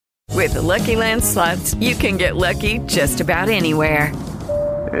With the Lucky Land Slots, you can get lucky just about anywhere.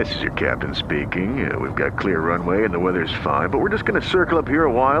 This is your captain speaking. We've got clear runway and the weather's fine, but we're just going to circle up here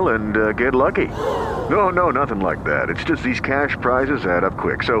a while and get lucky. No, nothing like that. It's just these cash prizes add up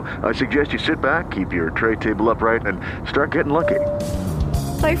quick. So I suggest you sit back, keep your tray table upright, and start getting lucky.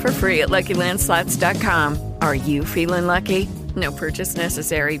 Play for free at LuckyLandSlots.com. Are you feeling lucky? No purchase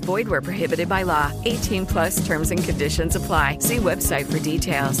necessary. Void where prohibited by law. 18 plus terms and conditions apply. See website for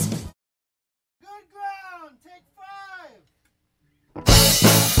details. Good ground. Take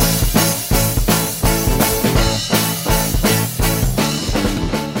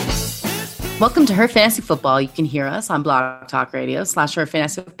 5. Welcome to Her Fantasy Football. You can hear us on Blog Talk Radio / Her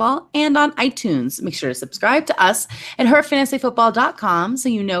Fantasy Football and on iTunes. Make sure to subscribe to us at herfantasyfootball.com so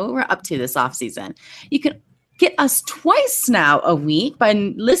you know what we're up to this offseason. You can get us twice now a week by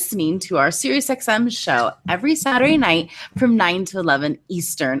listening to our SiriusXM show every Saturday night from 9 to 11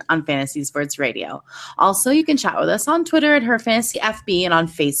 Eastern on Fantasy Sports Radio. Also, you can chat with us on Twitter at HerFantasyFB and on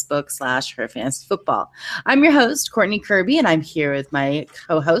Facebook / Her Fantasy Football. I'm your host, Courtney Kirby, and I'm here with my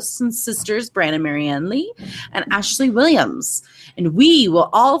co-hosts and sisters, Brandon Marianne Lee and Ashley Williams. And we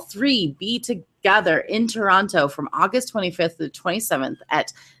will all three be together in Toronto from August 25th to the 27th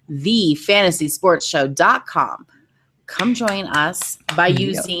at thefantasysportshow.com. Come join us by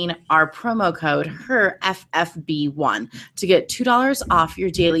using our promo code HERFFB1 to get $2 off your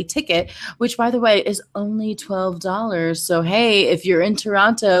daily ticket, which, by the way, is only $12. So, hey, if you're in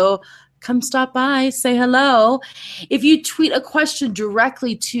Toronto, come stop by, say hello. If you tweet a question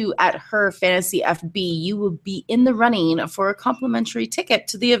directly to @HerFantasyFB, you will be in the running for a complimentary ticket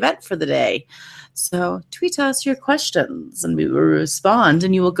to the event for the day. So tweet us your questions and we will respond,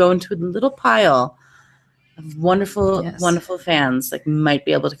 and you will go into a little pile of wonderful, wonderful fans that might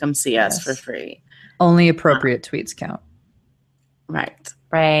be able to come see us for free. Only appropriate tweets count. Right.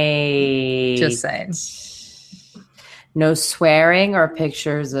 Just saying. No swearing or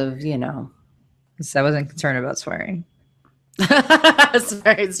pictures of, So I wasn't concerned about swearing. It's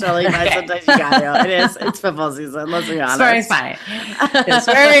totally fine. Sometimes you got it. It's football season. Let's be honest. Swearing's fine.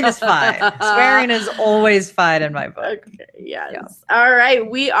 Swearing is fine. Swearing is always fine in my book. Okay, yes. All right.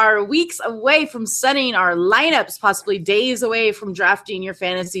 We are weeks away from setting our lineups, possibly days away from drafting your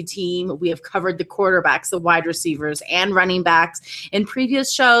fantasy team. We have covered the quarterbacks, the wide receivers, and running backs in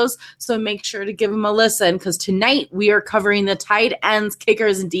previous shows. So make sure to give them a listen, because tonight we are covering the tight ends,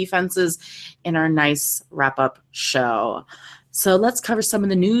 kickers, and defenses in our nice wrap-up show. So let's cover some of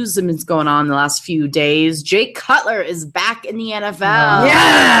the news that has going on in the last few days. Jay Cutler is back in the NFL.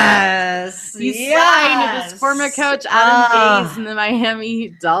 Yes. He signed with his former coach, Adam Gase, in the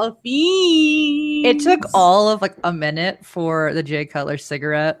Miami Dolphins. It took all of a minute for the Jay Cutler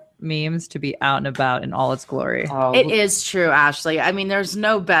cigarette memes to be out and about in all its glory. It is true, Ashley. I mean, there's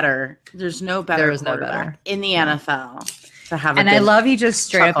no better quarterback in the NFL to have. And I love he just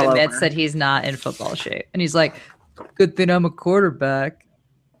straight up admits that he's not in football shape. And he's like, good thing I'm a quarterback.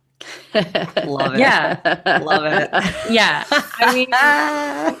 Love it. Yeah. Love it. Yeah. I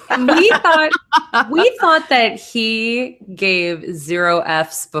mean, we thought that he gave 0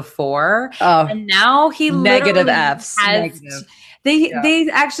 Fs before. Oh, and now he negative literally Fs. has. They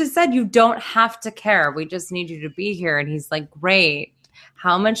actually said, you don't have to care. We just need you to be here. And he's like, great.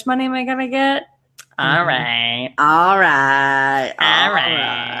 How much money am I going to get? All right.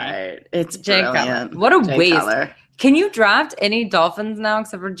 It's Jay brilliant. Cutler. What a Jay waste. Cutler. Can you draft any Dolphins now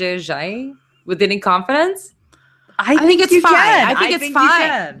except for Jay Ajayi with any confidence? I think it's fine. I think it's fine.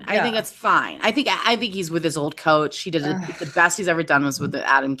 Yeah. I think it's fine. I think he's with his old coach. He did the best he's ever done was with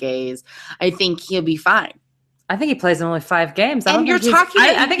Adam Gase. I think he'll be fine. I think he plays in only 5 games. And you're talking.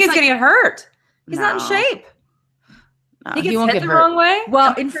 I think he's going to get hurt. He's not in shape. No, he gets won't hit get the hurt. wrong way.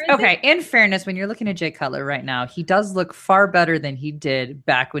 Well, in fairness, when you're looking at Jay Cutler right now, he does look far better than he did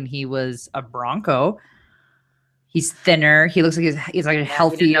back when he was a Bronco. He's thinner. He looks like he's like a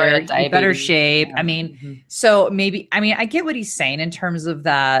healthier, better shape. Yeah. I mean, so maybe, I get what he's saying in terms of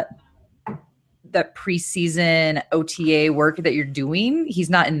that preseason OTA work that you're doing. He's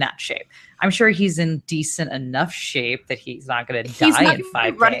not in that shape. I'm sure he's in decent enough shape that he's not going to die in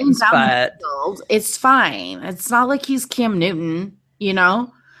 5 games. But it's fine. It's not like he's Cam Newton, You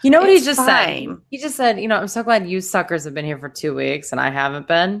know what he just said? He just said, I'm so glad you suckers have been here for 2 weeks and I haven't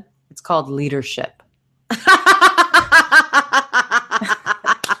been. It's called leadership.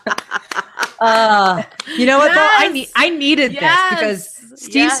 You know what, though? I needed this because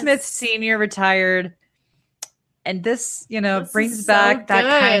Steve Smith Sr. retired. And this, brings back that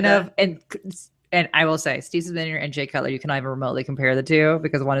kind of, and And I will say, Steve Spinner and Jay Cutler, you cannot even remotely compare the two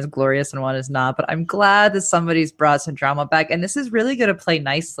because one is glorious and one is not. But I'm glad that somebody's brought some drama back. And this is really going to play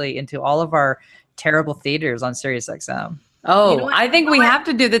nicely into all of our terrible theaters on SiriusXM. Oh, You know what? I think we have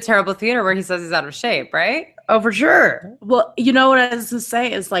to do the terrible theater where he says he's out of shape, right? Oh, for sure. Well, you know what I was going to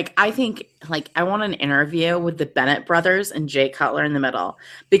say is like, I think like I want an interview with the Bennett brothers and Jay Cutler in the middle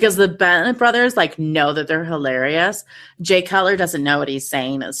because the Bennett brothers like know that they're hilarious. Jay Cutler doesn't know what he's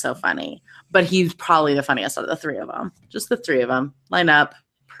saying. It's so funny, but he's probably the funniest out of the three of them. Just the three of them line up.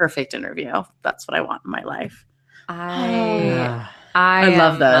 Perfect interview. That's what I want in my life. I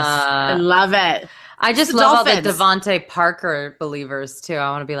love this. I love it. I just The love all the Dolphins. Devontae Parker believers too.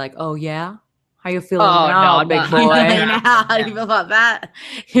 I want to be like, oh yeah, how you feeling Oh, now, no, big not- boy? How do you feel about that?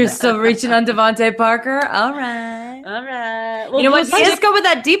 You're still reaching on Devontae Parker. All right. All right. You know what? Let's go with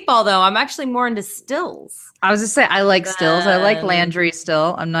that deep ball though. I'm actually more into Stills. I was just saying, I like Stills. I like Landry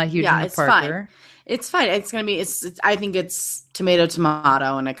still. I'm not huge into it's Parker. fine. It's fine. It's gonna be. It's. I think it's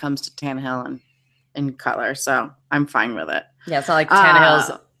tomato when it comes to Tannehill and Cutler. So I'm fine with it. Yeah, it's not like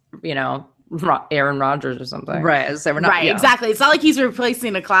Tannehill's, Aaron Rodgers or something. Right. So we're not, Right. yeah. Exactly. It's not like he's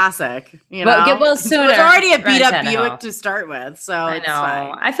replacing a classic. You Well, know, get well It sooner, was already a beat Ryan up Tannehill. Buick to start with. So I it's know.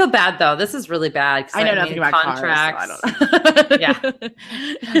 fine. I feel bad though. This is really bad. 'Cause, I know nothing about cars. So I don't. Yeah.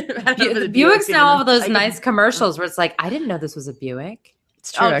 The Buicks now have those I nice commercials where it's like, I didn't know this was a Buick.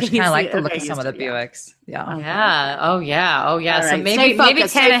 It's true. I Okay, actually kind of like see, the look okay, of you some of the still- yeah. Buicks. Yeah. Yeah. Oh yeah. Oh yeah. All So right. maybe Stay focused,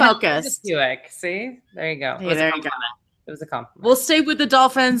 stay Tannehill focused. is a Buick. See, there you go. Hey, It was a there you go. compliment. It was a compliment. We'll stay with the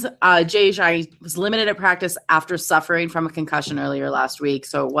Dolphins. Jay Ajayi was limited at practice after suffering from a concussion earlier last week.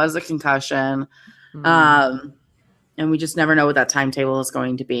 So it was a concussion. And we just never know what that timetable is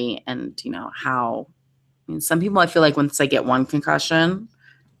going to be. And, you know, how I mean, some people, I feel like once they get one concussion,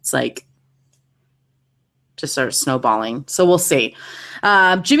 it's like just start snowballing. So we'll see.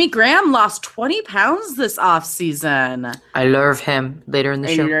 Jimmy Graham lost 20 pounds this offseason. I love him later in the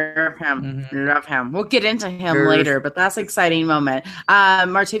I show. love him. Mhm. Love him. We'll get into him Nerve. later, but that's an exciting moment.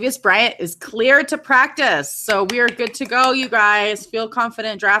 Martavius Bryant is cleared to practice. So we are good to go, you guys. Feel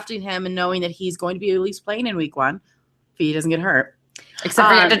confident drafting him and knowing that he's going to be at least playing in week 1 if he doesn't get hurt. Except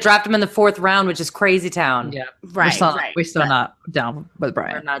for you have to draft him in the 4th round, which is crazy town. Yeah. Right. We're still not down with We're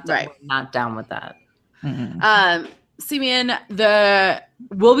Brian. not Right. we're not down with that. Mm-mm. Simeon,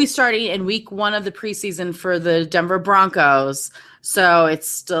 will be starting in week 1 of the preseason for the Denver Broncos. So it's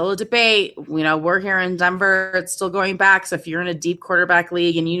still a debate. You know, we're here in Denver. It's still going back. So if you're in a deep quarterback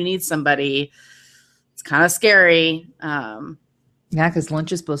league and you need somebody, it's kind of scary. Yeah, because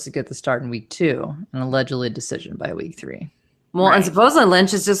Lynch is supposed to get the start in week 2 and allegedly a decision by week 3. Well, Right. and supposedly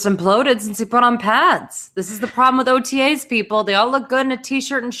Lynch has just imploded since he put on pads. This is the problem with OTAs, people. They all look good in a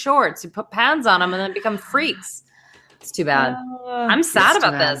t-shirt and shorts. You put pads on them and then become freaks. It's too bad. I'm sad it's too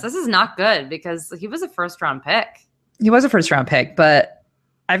about bad. this. This is not good because he was a first-round pick. He was a first round pick, but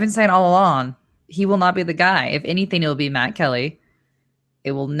I've been saying all along, he will not be the guy. If anything, it'll be Matt Kelly.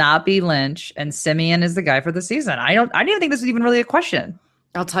 It will not be Lynch, and Simeon is the guy for the season. I didn't even think this was even really a question.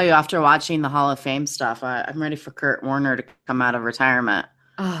 I'll tell you, after watching the Hall of Fame stuff, I'm ready for Kurt Warner to come out of retirement.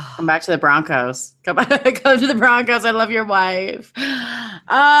 Come back to the Broncos. Come to the Broncos. I love your wife.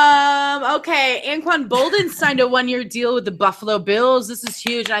 Okay. Anquan Bolden signed a 1-year deal with the Buffalo Bills. This is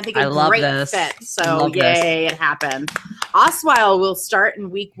huge, and I think I a love great this. fit. So Love this. yay, it happened. Osweiler will start in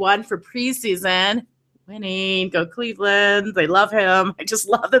week 1 for preseason. Winning. Go Cleveland. They love him. I just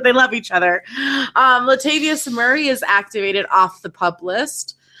love that they love each other. Latavius Murray is activated off the PUP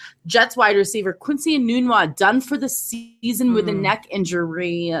list. Jets wide receiver Quincy Enunwa done for the season with a neck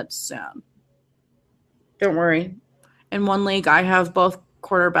injury. That's sad. Don't worry. In one league, I have both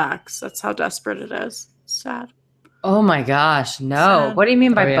quarterbacks. That's how desperate it is. Sad. Oh my gosh, no. Sad. What do you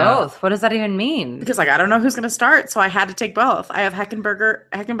mean by Oh, yeah. both? What does that even mean? Because I don't know who's going to start, so I had to take both. I have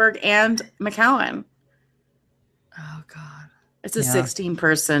Heckenberg and McCowan. Oh god. It's a Yeah.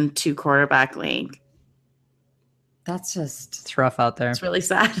 16-person, 2-quarterback league. That's just It's rough out there. It's really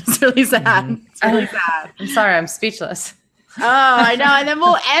sad. It's really sad. It's really sad. I'm sorry, I'm speechless. Oh, I know. And then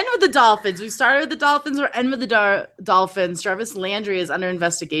we'll end with the Dolphins. We started with the Dolphins. We'll end with the Dolphins. Jarvis Landry is under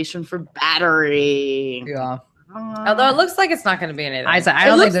investigation for battery. Yeah. Although it looks like it's not going to be anything. I It don't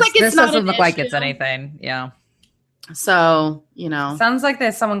think looks this, like it's this not doesn't an look like it's issue. anything. Yeah. So, you know. Sounds like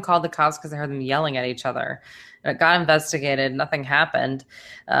there's someone called the cops because they heard them yelling at each other. It got investigated. Nothing happened.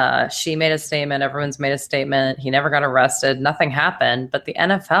 She made a statement. Everyone's made a statement. He never got arrested. Nothing happened. But the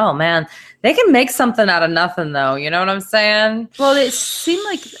NFL, man, they can make something out of nothing, though. You know what I'm saying? Well, it seemed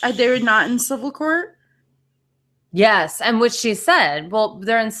like they were not in civil court. Yes. And which she said, well,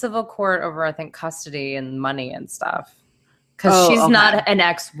 they're in civil court over, I think, custody and money and stuff. Because she's not an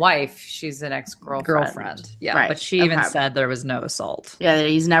ex-wife. She's an ex-girlfriend. Yeah, Right. but she even said there was no assault. Yeah,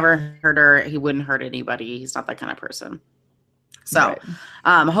 he's never hurt her. He wouldn't hurt anybody. He's not that kind of person. So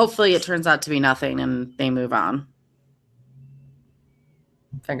hopefully it turns out to be nothing and they move on.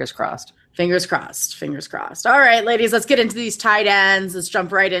 Fingers crossed. Fingers crossed. Fingers crossed. All right, ladies, let's get into these tight ends. Let's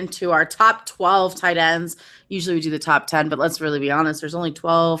jump right into our top 12 tight ends. Usually we do the top 10, but let's really be honest. There's only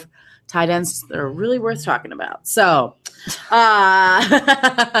 12 tight ends that are really worth talking about. So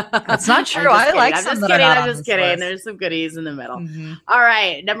that's not true. I like some that are not on this kidding. list. There's some goodies in the middle. Mm-hmm. All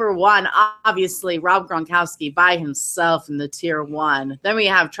right. Number 1, obviously, Rob Gronkowski by himself in the tier 1. Then we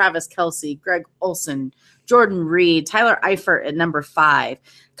have Travis Kelce, Greg Olsen, Jordan Reed, Tyler Eifert at number 5,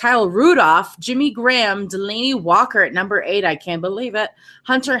 Kyle Rudolph, Jimmy Graham, Delaney Walker at number 8. I can't believe it.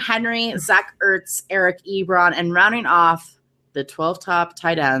 Hunter Henry, Zach Ertz, Eric Ebron, and rounding off the 12 top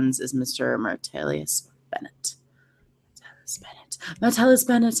tight ends is Mr. Martellus Bennett. Martellus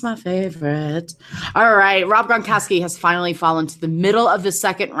Bennett's my favorite. All right. Rob Gronkowski has finally fallen to the middle of the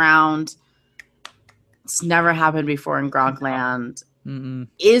second round. It's never happened before in Gronkland. Mm-mm.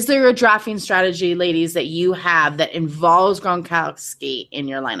 Is there a drafting strategy, ladies, that you have that involves Gronkowski in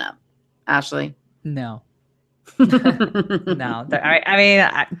your lineup? Ashley? No. No.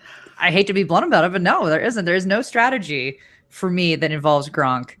 I hate to be blunt about it, but no, there isn't. There is no strategy for me that involves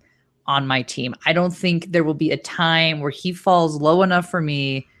Gronk on my team. I don't think there will be a time where he falls low enough for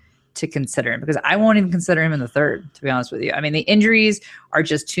me to consider him, because I won't even consider him in the third, to be honest with you. I mean, the injuries are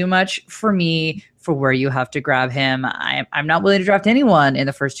just too much for me for where you have to grab him. I'm not willing to draft anyone in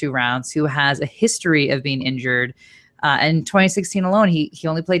the first 2 rounds who has a history of being injured. In 2016 alone, he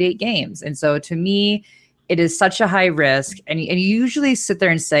only played 8 games. And so to me, it is such a high risk. And you usually sit there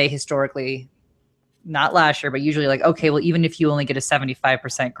and say historically, not last year, but usually like, okay, well, even if you only get a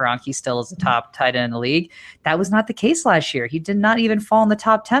 75% Gronk, he still is the top tight end in the league. That was not the case last year. He did not even fall in the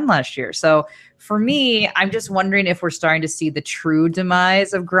top 10 last year. So for me, I'm just wondering if we're starting to see the true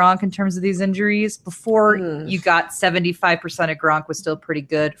demise of Gronk in terms of these injuries. Before you got 75% of Gronk was still pretty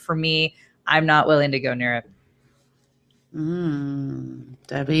good. For me, I'm not willing to go near it.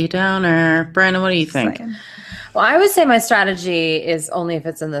 Debbie Downer. Brandon, what do you think? Well, I would say my strategy is only if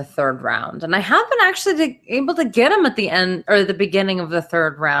it's in the third round. And I have been actually able to get him at the end or the beginning of the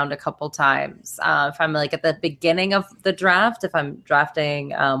third round a couple times. If I'm like at the beginning of the draft, if I'm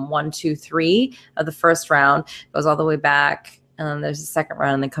drafting 1, 2, 3 of the first round, goes all the way back. And then there's a second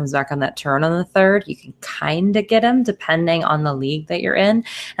round and then comes back on that turn on the third. You can kind of get him depending on the league that you're in.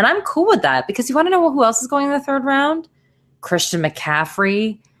 And I'm cool with that because you want to know who else is going in the third round? Christian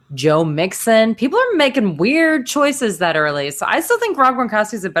McCaffrey, Joe Mixon. People are making weird choices that early. So I still think Rob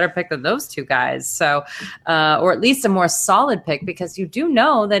Gronkowski is a better pick than those 2 guys. So, or at least a more solid pick, because you do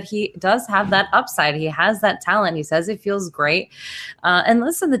know that he does have that upside. He has that talent. He says he feels great. And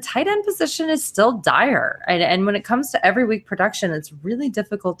listen, the tight end position is still dire. And when it comes to every week production, it's really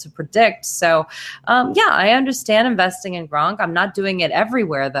difficult to predict. So, yeah, I understand investing in Gronk. I'm not doing it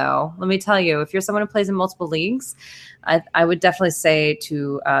everywhere, though. Let me tell you, if you're someone who plays in multiple leagues, I would definitely say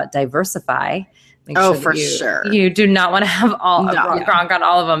to diversify. Sure. You do not want to have Gronk on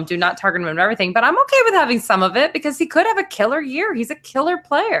all of them. Do not target him on everything. But I'm okay with having some of it because he could have a killer year. He's a killer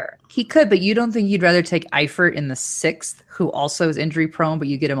player. He could, but you don't think you'd rather take Eifert in the 6th, who also is injury prone, but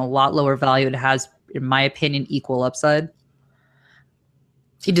you get him a lot lower value. It has, in my opinion, equal upside.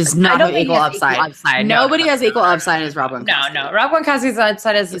 He does not have equal upside. Nobody has equal upside as Rob Gronkowski. No. Rob Gronkowski's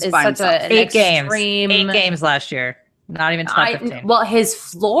upside is such an 8 games. extreme. 8 games last year. Not even top 15. Well, his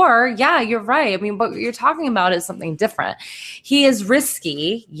floor, yeah, you're right. I mean, what you're talking about is something different. He is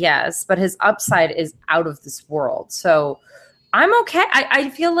risky, yes, but his upside is out of this world. So I'm okay. I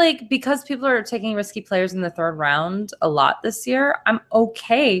feel like because people are taking risky players in the third round a lot this year, I'm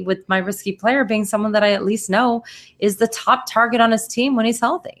okay with my risky player being someone that I at least know is the top target on his team when he's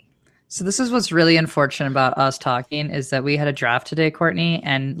healthy. So this is what's really unfortunate about us talking is that we had a draft today, Courtney,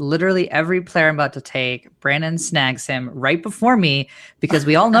 and literally every player I'm about to take, Brandon snags him right before me because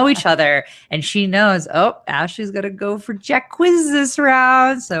we all know each other, and she knows, Ashley's going to go for Jack Quiz this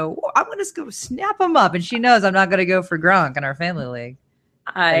round, so I'm going to go snap him up, and she knows I'm not going to go for Gronk in our family league.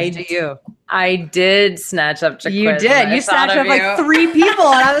 I did snatch up Jack Quiz. You did. You snatched up like 3 people,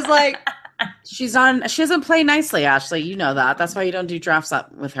 and I was like, she doesn't play nicely, Ashley. You know that. That's why you don't do drafts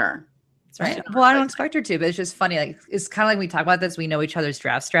up with her. Right. Well, I don't expect her to, but it's just funny. Like, it's kind of like we talk about this. We know each other's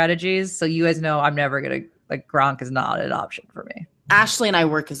draft strategies. So you guys know I'm never going to, like, Gronk is not an option for me. Ashley and I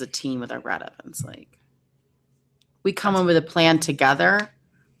work as a team with our Brad Evans. Like, we come in with a plan together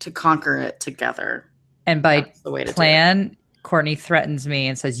to conquer it together. And by the way to plan, Courtney threatens me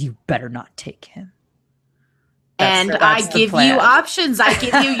and says, you better not take him. And I give you options. I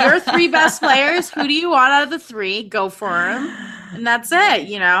give you your 3 best players. Who do you want out of the 3? Go for them. And that's it.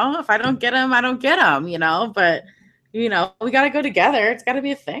 If I don't get them, I don't get them, but we got to go together. It's got to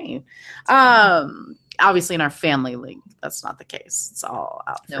be a thing. Obviously in our family league, that's not the case. It's all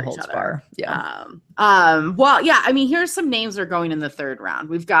out for each other. Bar. Yeah. Well, yeah, I mean, here's some names that are going in the 3rd round.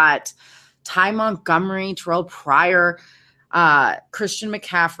 We've got Ty Montgomery, Terrell Pryor, Christian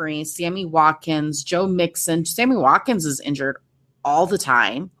McCaffrey, Sammy Watkins, Joe Mixon. Sammy Watkins is injured all the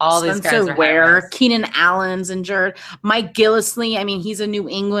time. All these guys are Ware, Keenan Allen's injured. Mike Gillislee, I mean, he's a New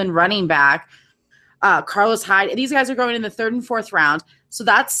England running back. Carlos Hyde. These guys are going in the 3rd and 4th round. So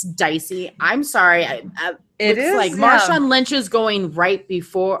that's dicey. I'm sorry. It is like Marshawn Lynch is going right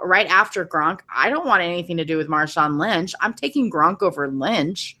after Gronk. I don't want anything to do with Marshawn Lynch. I'm taking Gronk over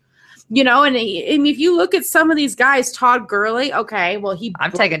Lynch. And if you look at some of these guys, Todd Gurley, okay, well,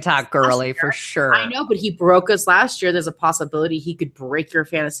 I'm taking Todd Gurley for sure. I know, but he broke us last year. There's a possibility he could break your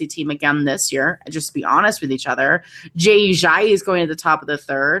fantasy team again this year. Just to be honest with each other. Jay Ajayi is going to the top of the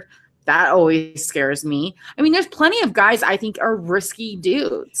 3rd. That always scares me. I mean, there's plenty of guys I think are risky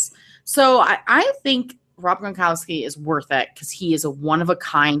dudes. So I think Rob Gronkowski is worth it because he is a one of a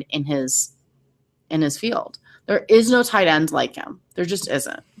kind in his Field. There is no tight end like him. There just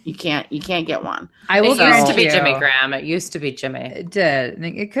isn't. You can't get one. It used to be Jimmy Graham. It used to be Jimmy. It did.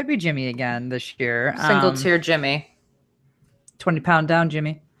 It could be Jimmy again this year. Single tier Jimmy. 20-pound down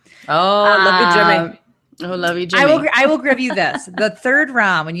Jimmy. Oh, love you, Jimmy. Oh, love you, Jimmy. I will give you this. The 3rd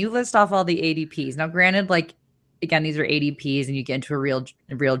round, when you list off all the ADPs, now granted, like, again, these are ADPs and you get into a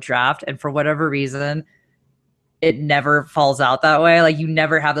real draft, and for whatever reason, it never falls out that way. Like, you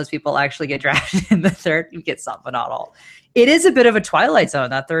never have those people actually get drafted in the 3rd. You get some, but not all. It is a bit of a twilight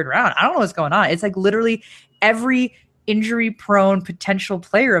zone, that 3rd round. I don't know what's going on. It's like literally every injury-prone potential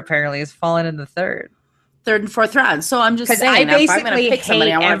player apparently has fallen in the 3rd. 3rd and 4th round. So I'm just saying, I basically pick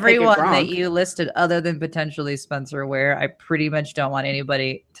somebody, hate everyone that you listed other than potentially Spencer Ware. I pretty much don't want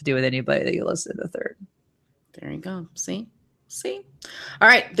anybody to do with anybody that you listed in the 3rd. There you go. See? All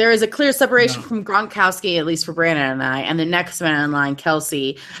right. There is a clear separation from Gronkowski, at least for Brandon and I. And the next man in line,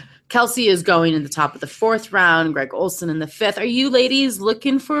 Kelsey. Kelsey is going in the top of the 4th round. Greg Olsen in the 5th. Are you ladies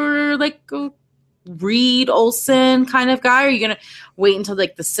looking for like a Reed Olsen kind of guy? Or are you going to wait until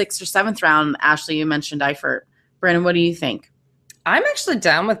like the 6th or 7th round? Ashley, you mentioned Eifert. Brandon, what do you think? I'm actually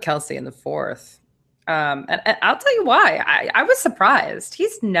down with Kelsey in the 4th. And I'll tell you why. I was surprised.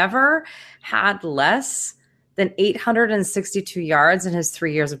 He's never had less than 862 yards in his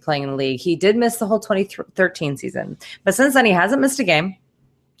 3 years of playing in the league. He did miss the whole 2013 season. But since then, he hasn't missed a game.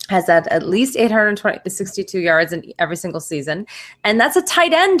 Has had at least 862 yards in every single season. And that's a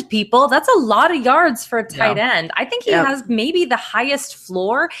tight end, people. That's a lot of yards for a tight end. I think he has maybe the highest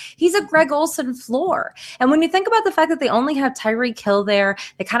floor. He's a Greg Olsen floor. And when you think about the fact that they only have Tyreek Hill there,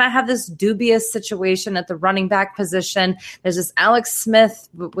 they kind of have this dubious situation at the running back position. There's this Alex Smith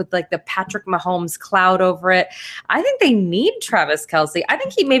with like the Patrick Mahomes cloud over it. I think they need Travis Kelce. I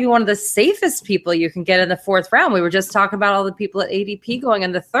think he may be one of the safest people you can get in the 4th round. We were just talking about all the people at ADP going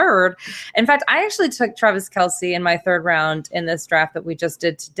in the 3rd. In fact, I actually took Travis Kelce in my 3rd round in this draft that we just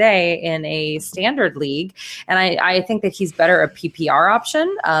did today in a standard league. And I think that he's better a PPR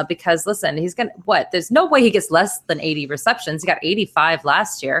option because, listen, he's going to, there's no way he gets less than 80 receptions. He got 85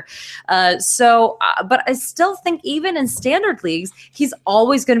 last year. But I still think even in standard leagues, he's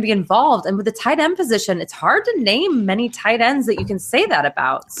always going to be involved. And with the tight end position, it's hard to name many tight ends that you can say that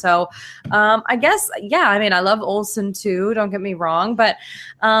about. So I guess, I mean, I love Olsen too, don't get me wrong. But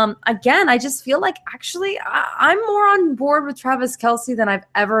again, I just feel like actually I'm more on board with Travis Kelce than I've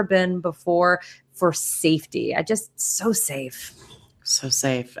ever been before for safety. So safe. So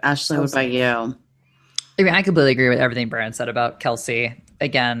safe. Ashley, what about you? I mean, I completely agree with everything Brian said about Kelce.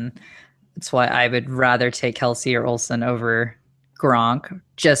 Again, that's why I would rather take Kelce or Olsen over Gronk,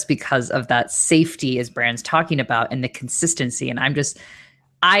 just because of that safety as Brian's talking about and the consistency. And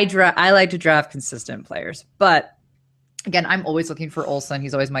I like to draft consistent players, but again, I'm always looking for Olsen.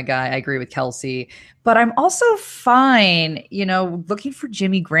 He's always my guy. I agree with Kelce, but I'm also fine, looking for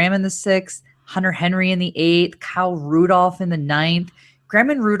Jimmy Graham in the 6th, Hunter Henry in the 8th, Kyle Rudolph in the 9th.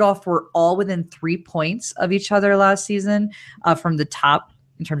 Graham and Rudolph were all within 3 points of each other last season from the top,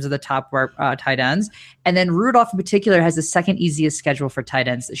 in terms of the top tight ends. And then Rudolph in particular has the 2nd easiest schedule for tight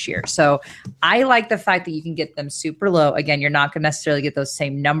ends this year. So I like the fact that you can get them super low. Again, you're not going to necessarily get those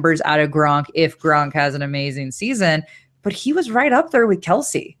same numbers out of Gronk if Gronk has an amazing season, but he was right up there with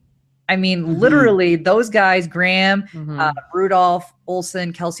Kelce. I mean, literally those guys, Graham, Rudolph,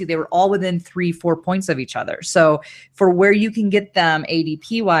 Olsen, Kelce, they were all within 3-4 points of each other. So for where you can get them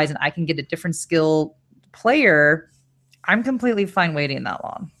ADP wise, and I can get a different skill player, I'm completely fine waiting that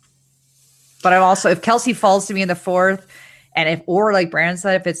long. But I'm also, if Kelsey falls to me in the 4th, and or like Brandon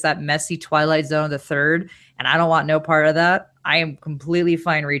said, if it's that messy twilight zone of the 3rd, and I don't want no part of that, I am completely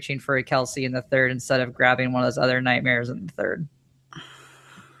fine reaching for a Kelsey in the 3rd instead of grabbing one of those other nightmares in the 3rd.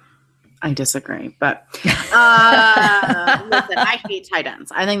 I disagree, but listen, I hate tight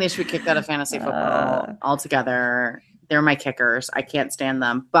ends. I think they should be kicked out of fantasy football altogether. They're my kickers. I can't stand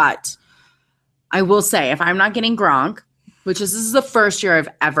them. But I will say, if I'm not getting Gronk, this is the first year I've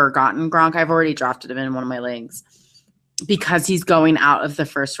ever gotten Gronk. I've already drafted him in one of my leagues because he's going out of the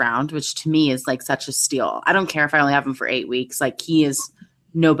first round, which to me is like such a steal. I don't care if I only have him for 8 weeks. Like, he is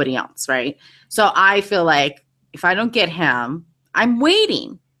nobody else, right? So I feel like if I don't get him, I'm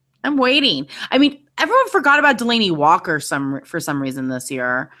waiting. I mean, everyone forgot about Delaney Walker for some reason this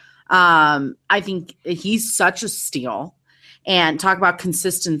year. I think he's such a steal. And talk about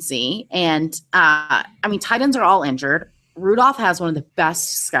consistency. And, I mean, tight ends are all injured. Rudolph has one of the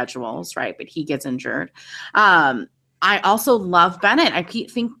best schedules, right? But he gets injured. I also love Bennett. I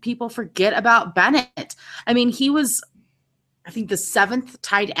think people forget about Bennett. I mean, he was, I think, the 7th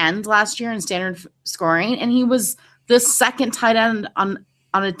tight end last year in standard scoring. And he was the 2nd tight end on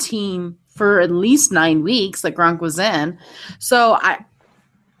a team for at least 9 weeks that Gronk was in. So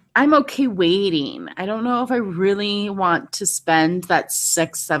I'm okay waiting. I don't know if I really want to spend that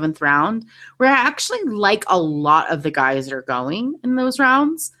 6th, 7th round, where I actually like a lot of the guys that are going in those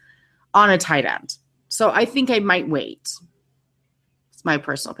rounds, on a tight end. So I think I might wait. It's my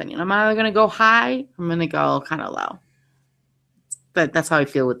personal opinion. I'm either going to go high, I'm going to go kind of low. But that's how I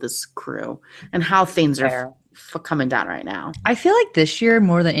feel with this crew and how things are coming down right now. I feel like this year,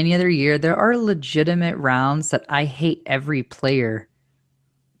 more than any other year, there are legitimate rounds that I hate every player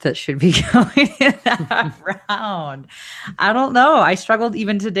that should be going in that round. I don't know. I struggled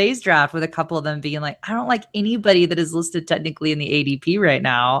even today's draft with a couple of them being like, I don't like anybody that is listed technically in the ADP right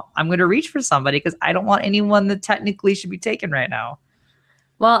now. I'm going to reach for somebody because I don't want anyone that technically should be taken right now.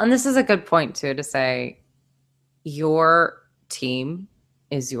 Well, and this is a good point too, to say your team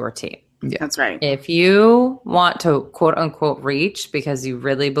is your team. Yeah, that's right. If you want to quote unquote reach because you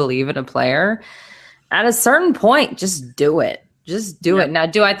really believe in a player, at a certain point, just do it. Just do it. Now,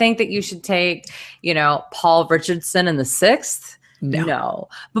 do I think that you should take, Paul Richardson in the 6th? No.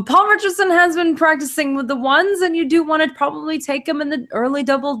 But Paul Richardson has been practicing with the ones, and you do want to probably take him in the early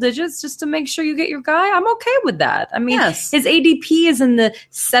double digits just to make sure you get your guy. I'm okay with that. I mean, his ADP is in the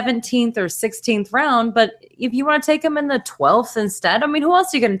 17th or 16th round, but if you want to take him in the 12th instead, I mean, who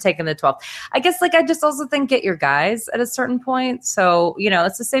else are you going to take in the 12th? I guess, I just also think get your guys at a certain point. So,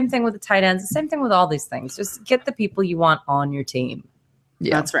 it's the same thing with the tight ends, the same thing with all these things. Just get the people you want on your team.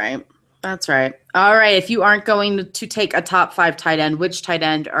 Yeah. That's right. That's right. All right. If you aren't going to take a top 5 tight end, which tight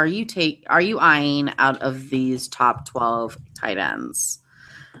end are you eyeing out of these top 12 tight ends?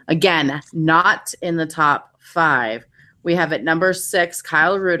 Again, not in the top 5. We have at number 6,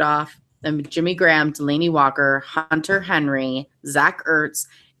 Kyle Rudolph, then Jimmy Graham, Delaney Walker, Hunter Henry, Zach Ertz,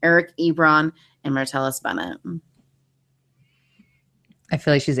 Eric Ebron, and Martellus Bennett. I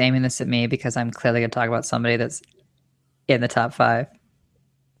feel like she's aiming this at me because I'm clearly going to talk about somebody that's in the top 5.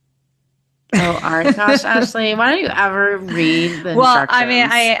 Oh, all right, gosh, Ashley, why don't you ever read the instructions? Well, I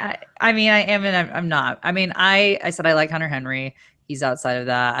am and I'm not. I mean, I said I like Hunter Henry. He's outside of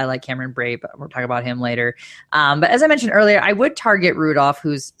that. I like Cameron Brate, but we'll talk about him later. But as I mentioned earlier, I would target Rudolph,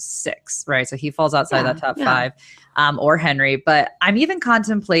 who's 6, right? So he falls outside that top 5, or Henry. But I'm even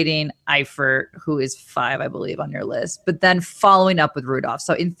contemplating Eifert, who is 5, I believe, on your list. But then following up with Rudolph.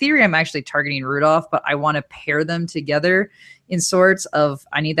 So in theory, I'm actually targeting Rudolph, but I want to pair them together in sorts of,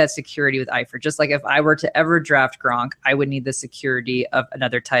 I need that security with Eifert. Just like if I were to ever draft Gronk, I would need the security of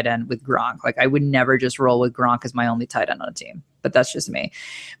another tight end with Gronk. Like I would never just roll with Gronk as my only tight end on a team. But that's just me.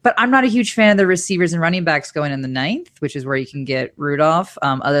 But I'm not a huge fan of the receivers and running backs going in the 9th, which is where you can get Rudolph,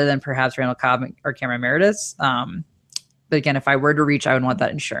 other than perhaps Randall Cobb or Cameron Meredith. But again, if I were to reach, I would want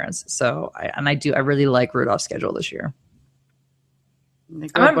that insurance. So, I really like Rudolph's schedule this year. I'm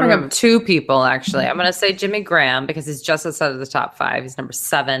going to bring up 2 people, actually. I'm going to say Jimmy Graham because he's just outside of the top 5. He's number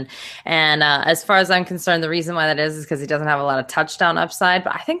 7. And as far as I'm concerned, the reason why that is because he doesn't have a lot of touchdown upside.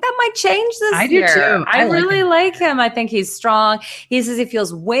 But I think that might change this year. I do too. I really like him. I think he's strong. He says he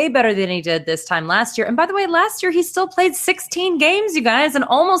feels way better than he did this time last year. And by the way, last year he still played 16 games, you guys, and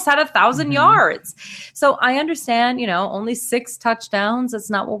almost had 1,000 yards. So I understand, only 6 touchdowns. That's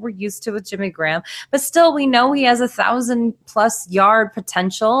not what we're used to with Jimmy Graham. But still, we know he has 1,000+ yard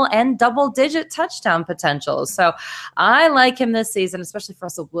potential and double-digit touchdown potential. So I like him this season, especially if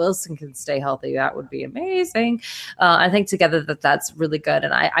Russell Wilson can stay healthy. That would be amazing. I think together that's really good.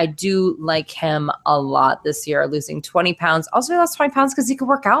 And I do like him a lot this year, losing 20 pounds. Also, he lost 20 pounds because he could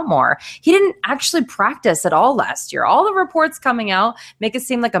work out more. He didn't actually practice at all last year. All the reports coming out make it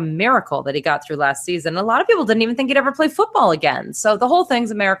seem like a miracle that he got through last season. A lot of people didn't even think he'd ever play football again. So the whole thing's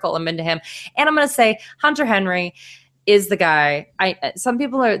a miracle. I'm into him. And I'm going to say Hunter Henry is the guy. Some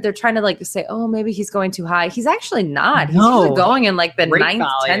people they're trying to like say, oh, maybe he's going too high. He's actually not. He's usually going in like the ninth,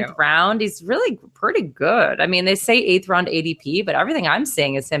 10th round. He's really pretty good. I mean, they say 8th round ADP, but everything I'm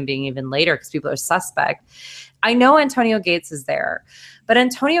seeing is him being even later because people are suspect. I know Antonio Gates is there, but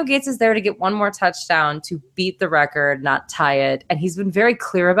Antonio Gates is there to get one more touchdown to beat the record, not tie it. And he's been very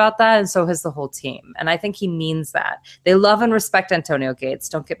clear about that, and so has the whole team. And I think he means that. They love and respect Antonio Gates,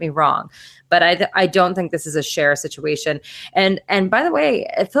 don't get me wrong. But I don't think this is a share situation. And by the way,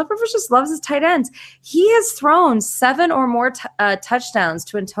 Philip Rivers just loves his tight ends. He has thrown 7 or more touchdowns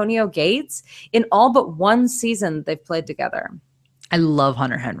to Antonio Gates in all but one season they've played together. I love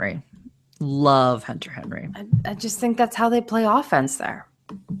Hunter Henry. Love Hunter Henry. I just think that's how they play offense there.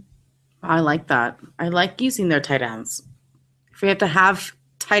 I like that. I like using their tight ends. If we have to have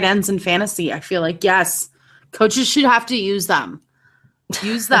tight ends in fantasy, I feel like, yes, coaches should have to use them.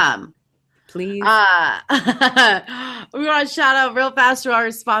 Use them. Please. We want to shout out real fast to our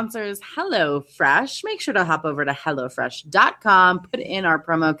sponsors, HelloFresh. Make sure to hop over to HelloFresh.com, put in our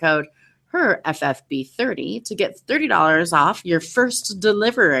promo code HerFFB30 to get $30 off your first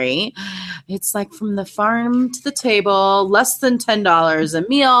delivery. It's like from the farm to the table, less than $10 a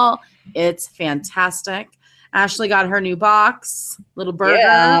meal. It's fantastic. Ashley got her new box, little burger.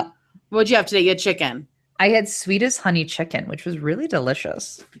 Yeah. What'd you have today? You had chicken. I had sweetest honey chicken, which was really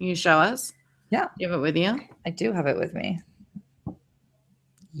delicious. Can you show us? Yeah. You have it with you? I do have it with me.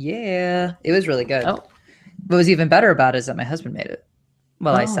 Yeah. It was really good. Oh. What was even better about it is that my husband made it.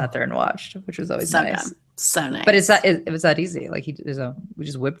 Well, I sat there and watched, which was always nice. Good. So nice. But it was that easy. Like we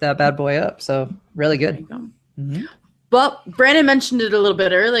just whipped that bad boy up. So really good. Mm-hmm. Well, Brandon mentioned it a little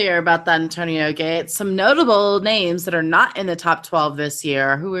bit earlier about that Antonio Gates. Some notable names that are not in the top 12 this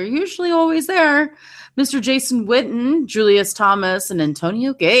year, who are usually always there. Mr. Jason Witten, Julius Thomas, and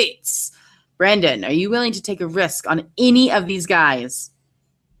Antonio Gates. Brandon, are you willing to take a risk on any of these guys?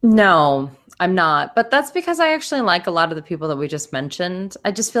 No. I'm not, but that's because I actually like a lot of the people that we just mentioned.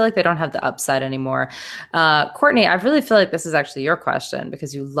 I just feel like they don't have the upside anymore. Courtney, I really feel like this is actually your question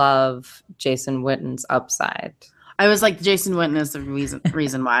because you love Jason Witten's upside. I was like, Jason Witten is the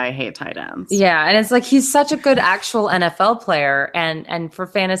reason why I hate tight ends. Yeah, and it's like he's such a good actual NFL player, and for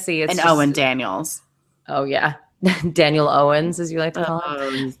fantasy, it's Owen Daniels. Oh yeah. Daniel Owens, as you like to call him. Oh,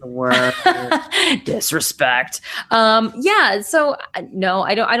 he's the worst. Disrespect. Yeah. So no,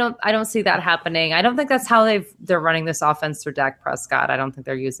 I don't see that happening. I don't think that's how they're running this offense through Dak Prescott. I don't think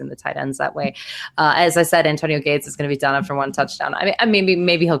they're using the tight ends that way. As I said, Antonio Gates is going to be done after one touchdown. I mean,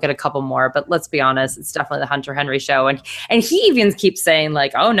 maybe he'll get a couple more, but let's be honest, it's definitely the Hunter Henry show. And he even keeps saying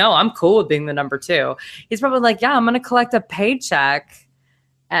like, "Oh no, I'm cool with being the number 2." He's probably like, "Yeah, I'm going to collect a paycheck."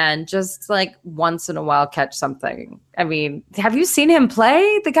 And just like once in a while catch something. I mean, have you seen him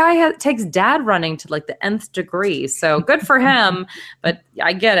play? The guy takes dad running to like the nth degree. So good for him, but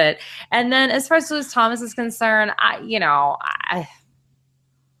I get it. And then as far as Julius Thomas is concerned, I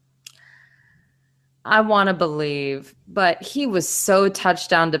want to believe, but he was so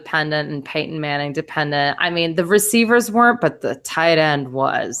touchdown dependent and Peyton Manning dependent. I mean, the receivers weren't, but the tight end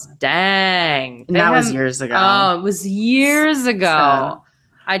was. Dang. That was years ago. Oh, it was years ago. So,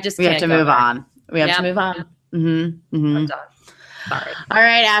 we have to move on. We have to move on. Mm-hmm. Mm-hmm. I'm done. Sorry. All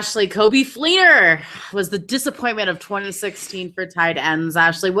right, Ashley. Kobe Fleener was the disappointment of 2016 for tight ends.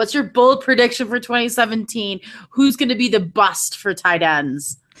 Ashley, what's your bold prediction for 2017? Who's going to be the bust for tight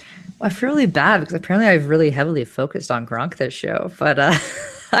ends? Well, I feel really bad because apparently I've really heavily focused on Gronk this show, but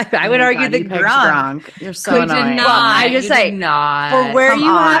I would argue that Gronk. You're so annoying. Well, I just say for where you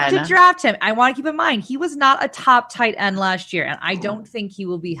have to draft him. I want to keep in mind he was not a top tight end last year, and I don't think he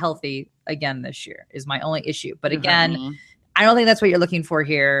will be healthy again this year. Is my only issue. But again, I don't think that's what you're looking for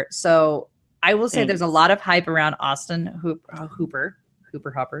here. So I will say there's a lot of hype around Austin Hooper,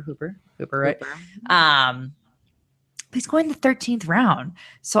 right? He's going the 13th round.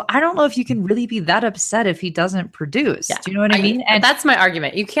 So I don't know if you can really be that upset if he doesn't produce. Yeah. Do you know what I mean? And that's my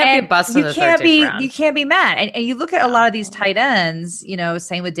argument. You can't be busted in the 13th round. You can't be mad. And you look at a lot of these tight ends,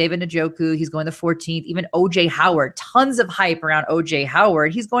 same with David Njoku. He's going the 14th. Even O.J. Howard. Tons of hype around O.J.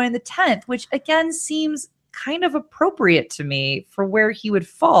 Howard. He's going in the 10th, which again seems kind of appropriate to me for where he would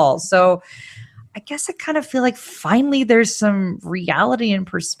fall. So I guess I kind of feel like finally there's some reality and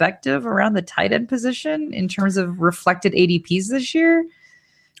perspective around the tight end position in terms of reflected ADPs this year.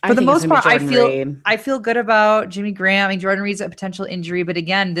 For the most part, I feel good about Jimmy Graham. I mean, Jordan Reed's a potential injury, but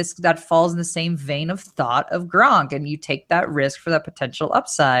again, that falls in the same vein of thought of Gronk, and you take that risk for that potential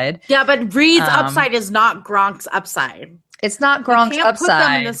upside. Yeah, but Reed's upside is not Gronk's upside. It's not Gronk's upside. Put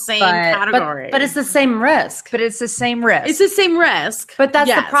them in the same category. But it's the same risk. But it's the same risk. It's the same risk. But that's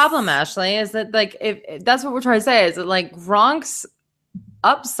the problem, Ashley, is that like if that's what we're trying to say, is that like Gronk's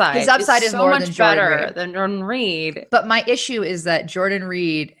upside, his upside is so more much than Jordan better Reed. than Jordan Reed. But my issue is that Jordan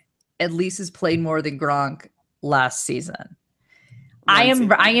Reed at least has played more than Gronk last season. I am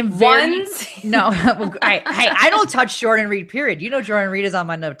very no. I don't touch Jordan Reed. Period. You know Jordan Reed is on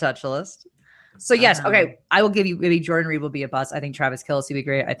my no touch list. So yes, okay. I will give you maybe Jordan Reed will be a bust. I think Travis Kelce would be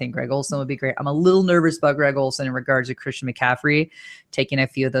great. I think Greg Olsen would be great. I'm a little nervous about Greg Olsen in regards to Christian McCaffrey taking a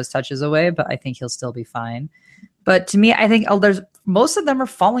few of those touches away, but I think he'll still be fine. But to me, I think there's most of them are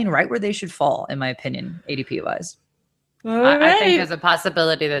falling right where they should fall, in my opinion, ADP wise. I think there's a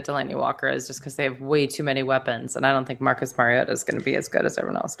possibility that Delaney Walker is just because they have way too many weapons, and I don't think Marcus Mariota is going to be as good as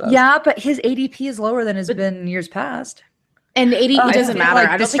everyone else does. Yeah, but his ADP is lower than has been in years past. And ADP doesn't matter. Like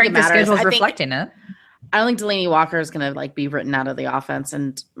I don't think it matters. The schedule is reflecting it. I don't think Delaney Walker is going to like be written out of the offense.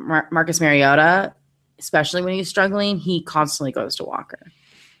 And Marcus Mariota, especially when he's struggling, he constantly goes to Walker.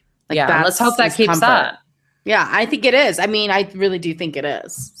 Like, yeah, let's hope that keeps that. Yeah, I think it is. I mean, I really do think it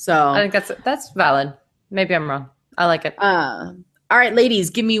is. So I think that's valid. Maybe I'm wrong. I like it. All right, ladies,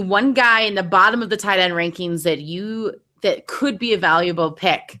 give me one guy in the bottom of the tight end rankings that could be a valuable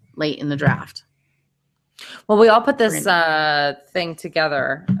pick late in the draft. Well, we all put this thing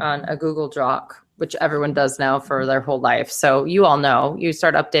together on a Google Doc, which everyone does now for their whole life. So you all know, you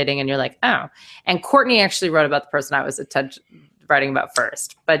start updating and you're like, oh. And Courtney actually wrote about the person I was writing about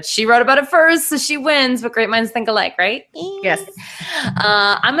first, but she wrote about it first, so she wins. But great minds think alike, right? Yes.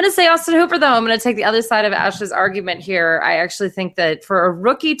 I'm going to say Austin Hooper, though. I'm going to take the other side of Ashley's argument here. I actually think that for a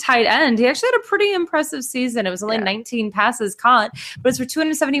rookie tight end, he actually had a pretty impressive season. It was only 19 passes caught, but it's for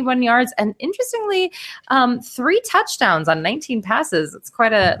 271 yards. And interestingly, 3 touchdowns on 19 passes. It's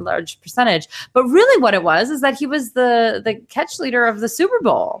quite a large percentage. But really what it was is that he was the catch leader of the Super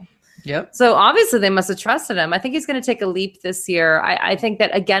Bowl. Yep. So obviously they must have trusted him. I think he's going to take a leap this year. I think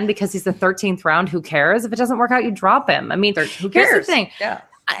that, again, because he's the 13th round, who cares? If it doesn't work out, you drop him. I mean, who cares? Here's the thing. Yeah.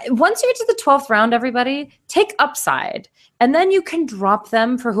 Once you get to the 12th round, everybody, take upside. And then you can drop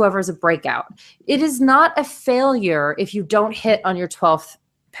them for whoever's a breakout. It is not a failure if you don't hit on your 12th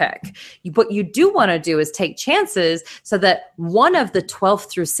pick. What you do want to do is take chances so that one of the 12th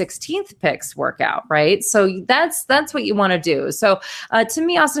through 16th picks work out, right? So that's what you want to do. So to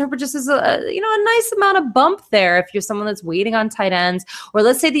me, Austin Hooper just is a nice amount of bump there if you're someone that's waiting on tight ends, or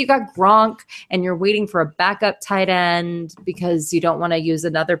let's say that you got Gronk and you're waiting for a backup tight end because you don't want to use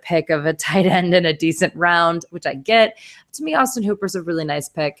another pick of a tight end in a decent round, which I get. To me, Austin Hooper's a really nice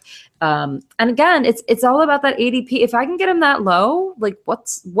pick. And again, it's all about that ADP. If I can get him that low, like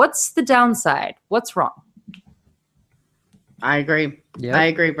what's the downside? What's wrong? I agree. Yep. I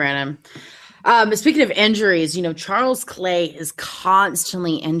agree, Brandon. Speaking of injuries, Charles Clay is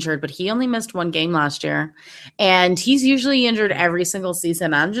constantly injured, but he only missed 1 game last year. And he's usually injured every single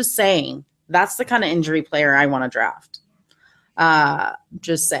season. I'm just saying that's the kind of injury player I want to draft.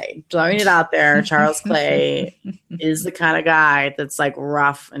 Just saying, throwing it out there. Charles Clay is the kind of guy that's like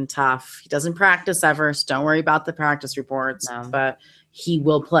rough and tough. He doesn't practice ever, so don't worry about the practice reports, but he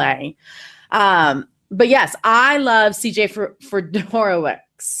will play. But yes, I love CJ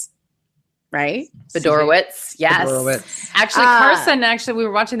Fedorowicz. Right? Fedorowicz. Yes. Fedorowicz. Actually, Carson, we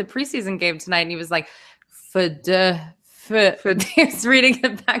were watching the preseason game tonight and he was like, he was reading the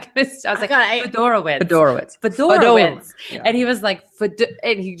back of his. I was like, Fedorowicz. Yeah. And he was like,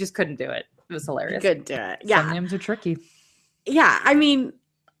 and he just couldn't do it. It was hilarious. Couldn't do it. Yeah. Some names are tricky. Yeah. I mean,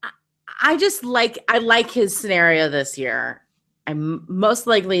 I like his scenario this year. I'm most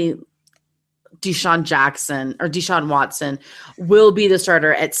likely Deshaun Watson will be the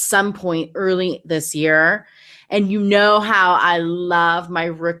starter at some point early this year. And you know how I love my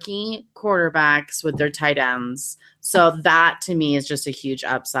rookie quarterbacks with their tight ends. So that to me is just a huge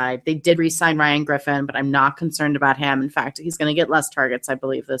upside. They did re-sign Ryan Griffin, but I'm not concerned about him. In fact, he's going to get less targets, I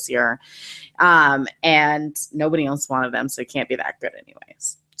believe, this year. And nobody else wanted him, so it can't be that good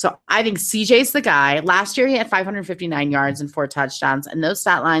anyways. So I think CJ's the guy. Last year he had 559 yards and 4 touchdowns, and those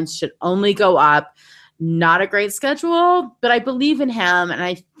stat lines should only go up. Not a great schedule, but I believe in him, and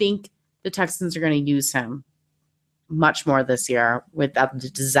I think the Texans are going to use him much more this year without the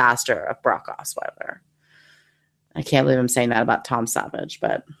disaster of Brock Osweiler. I can't believe I'm saying that about Tom Savage,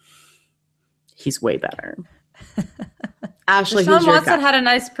 but he's way better. Ashley, Deshaun who's your Watson guy? had a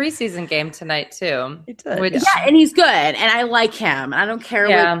nice preseason game tonight too. He did, Which, Yeah, and he's good, and I like him. I don't care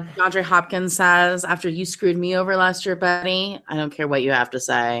Yeah. what DeAndre Hopkins says after you screwed me over last year, Betty. I don't care what you have to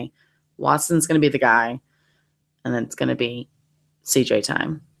say. Watson's going to be the guy, and then it's going to be CJ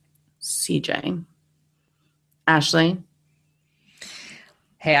time. CJ. Ashley?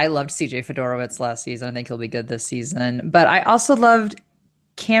 Hey, I loved CJ Fedorowicz last season. I think he'll be good this season. But I also loved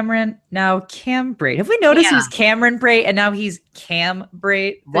Cam Brate. Have we noticed he was Cameron Brate and now he's Cam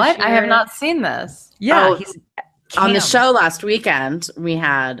Brate? what? I have not seen this. Yeah, Oh, he's On the Cam. show last weekend, we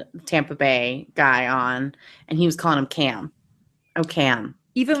had Tampa Bay guy on, and he was calling him Cam. Oh, Cam.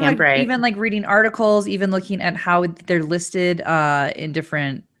 Even Cam Brate. like reading articles, even looking at how they're listed in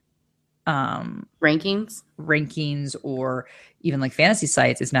different Rankings? or even like fantasy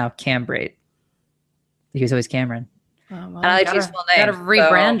sites is now Cam Brate. He was always Cameron. Oh, well, And I like gotta, his full name, gotta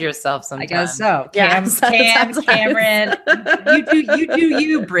rebrand so yourself sometime. I guess so. Yeah, Cam, Cameron. you do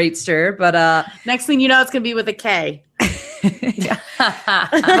you, Bratester. But Next thing you know, it's going to be with a K. but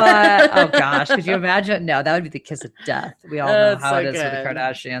oh gosh, could you imagine? No, that would be the kiss of death. We all know That's how so it is with the good.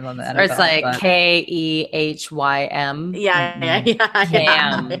 Kardashians on the NFL. Or it's like but- Kehym. Yeah.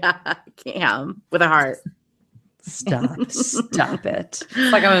 Cam. Cam. With a heart. Stop it.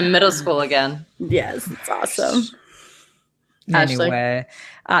 It's like I'm in middle school again. Yes, it's awesome. Ashley? Anyway,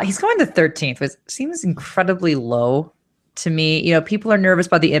 he's going to 13th, which seems incredibly low to me. You know, people are nervous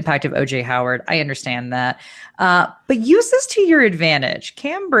about the impact of OJ Howard. I understand that. But use this to your advantage.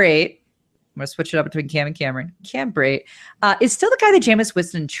 Cam Brate, I'm going to switch it up between Cam and Cameron. Cam Brate is still the guy that Jameis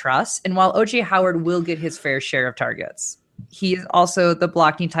Winston trusts. And while OJ Howard will get his fair share of targets, he is also the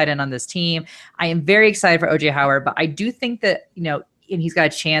blocking tight end on this team. I am very excited for OJ Howard, but I do think that, you know, and he's got a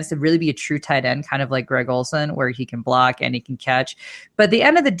chance to really be a true tight end, kind of like Greg Olsen, where he can block and he can catch. But at the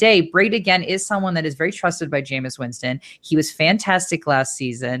end of the day, Brate, again, is someone that is very trusted by Jameis Winston. He was fantastic last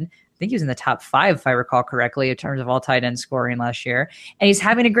season. I think he was in the top 5, if I recall correctly, in terms of all tight end scoring last year. And he's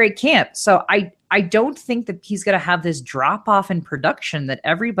having a great camp. So I don't think that he's going to have this drop off in production that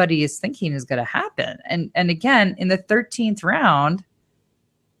everybody is thinking is going to happen. And again, in the 13th round,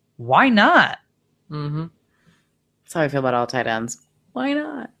 why not? Mm-hmm. That's how I feel about all tight ends. Why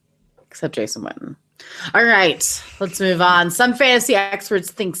not? Except Jason Witten. All right, let's move on. Some fantasy experts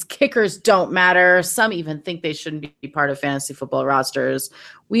think kickers don't matter. Some even think they shouldn't be part of fantasy football rosters.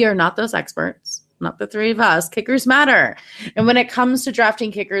 We are not those experts. Not the three of us. Kickers matter. And when it comes to drafting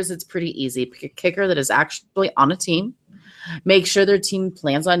kickers, it's pretty easy. Pick a kicker that is actually on a team. Make sure their team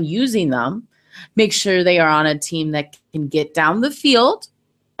plans on using them. Make sure they are on a team that can get down the field,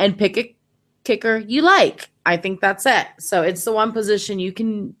 and pick a kicker you like. I think that's it. So it's the one position you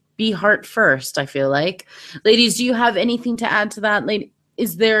can be heart first, I feel like. Ladies, do you have anything to add to that?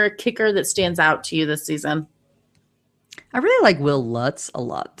 Is there a kicker that stands out to you this season? I really like Will Lutz a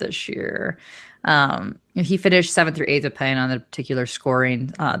lot this year. He finished 7th or 8th, depending on the particular scoring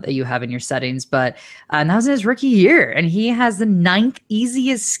that you have in your settings. But that was his rookie year, and he has the 9th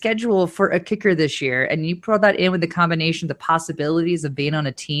easiest schedule for a kicker this year. And you throw that in with the combination, the possibilities of being on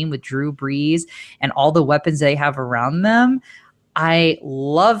a team with Drew Brees and all the weapons they have around them. I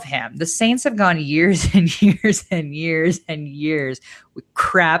love him. The Saints have gone years and years and years and years with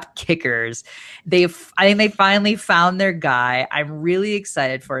crap kickers. I think they finally found their guy. I'm really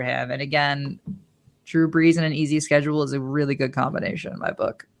excited for him. And again, Drew Brees and an easy schedule is a really good combination in my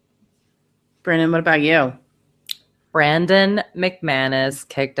book. Brandon, what about you? Brandon McManus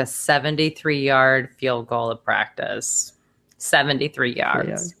kicked a 73-yard field goal at practice. 73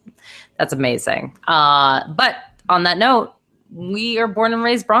 yards. That's amazing. But on that note, we are born and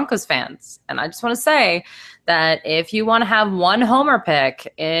raised Broncos fans. And I just want to say that if you want to have one homer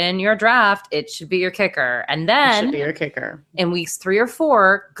pick in your draft, it should be your kicker. And It then should be your kicker. in weeks 3 or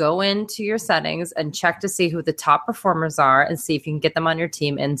 4, go into your settings and check to see who the top performers are and see if you can get them on your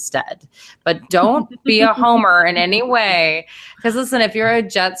team instead. But don't be a homer in any way. Because listen, if you're a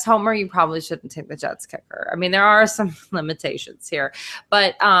Jets homer, you probably shouldn't take the Jets kicker. I mean, there are some limitations here.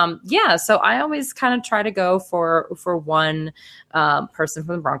 But yeah, so I always kind of try to go for one person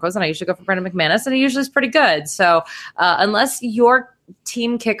from the Broncos, and I usually go for Brandon McManus, and he usually is pretty good. So unless your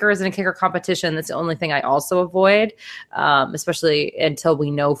team kicker is in a kicker competition, that's the only thing I also avoid, especially until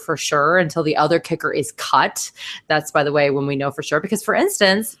we know for sure, until the other kicker is cut. That's, by the way, when we know for sure. Because, for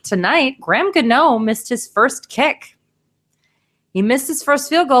instance, tonight, Graham Gano missed his first kick. He missed his first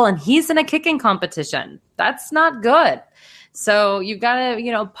field goal, and he's in a kicking competition. That's not good. So you've got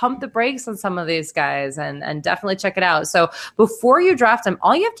to, pump the brakes on some of these guys and definitely check it out. So before you draft them,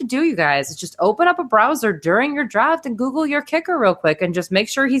 all you have to do, you guys, is just open up a browser during your draft and Google your kicker real quick and just make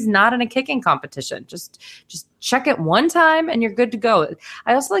sure he's not in a kicking competition. Just check it one time and you're good to go.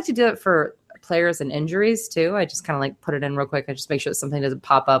 I also like to do it for players and injuries too. I just kind of like put it in real quick and just make sure that something doesn't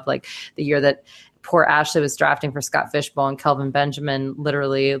pop up, like the year that poor Ashley was drafting for Scott Fishbowl and Kelvin Benjamin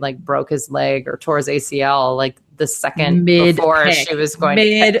literally like broke his leg or tore his ACL like the second before she was going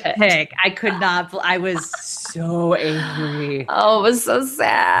to pick. I could not. I was so angry. Oh, it was so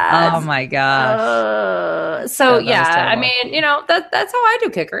sad. Oh my gosh. I mean, that's how I do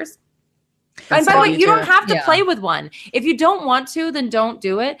kickers. And by the way, you don't have to play with one. If you don't want to, then don't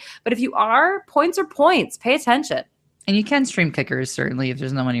do it. But if you are, points are points. Pay attention. And you can stream kickers, certainly, if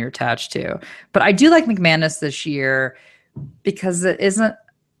there's no one you're attached to. But I do like McManus this year because it isn't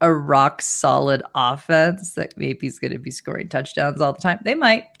a rock-solid offense that maybe is going to be scoring touchdowns all the time. They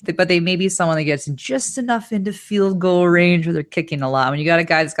might, but they may be someone that gets just enough into field goal range where they're kicking a lot. When you got a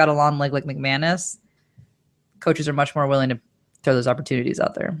guy that's got a long leg like McManus, coaches are much more willing to throw those opportunities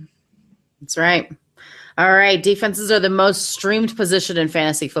out there. That's right. All right. Defenses are the most streamed position in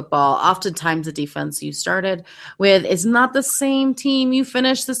fantasy football. Oftentimes, the defense you started with is not the same team you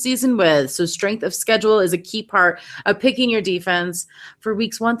finished the season with. So strength of schedule is a key part of picking your defense. For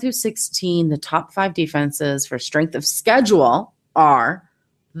weeks 1 through 16, the top 5 defenses for strength of schedule are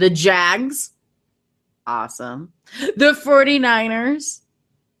the Jags. Awesome. The 49ers.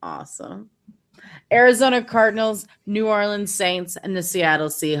 Awesome. Arizona Cardinals, New Orleans Saints, and the Seattle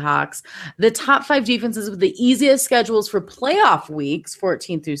Seahawks. The top 5 defenses with the easiest schedules for playoff weeks,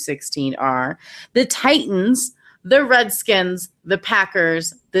 14 through 16, are the Titans, the Redskins, the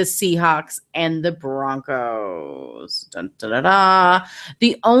Packers, the Seahawks, and the Broncos. Dun, da, da, da.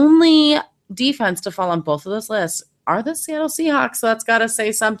 The only defense to fall on both of those lists are the Seattle Seahawks, so that's got to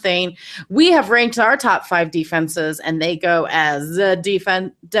say something. We have ranked our top 5 defenses, and they go as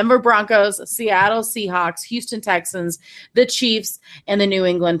the Denver Broncos, Seattle Seahawks, Houston Texans, the Chiefs, and the New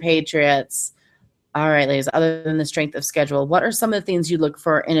England Patriots. All right, ladies, other than the strength of schedule, what are some of the things you look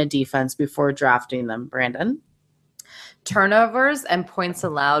for in a defense before drafting them, Brandon? Turnovers and points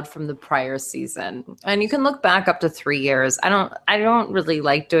allowed from the prior season. And you can look back up to 3 years. I don't really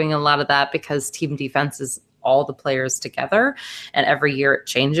like doing a lot of that because team defense is all the players together and every year it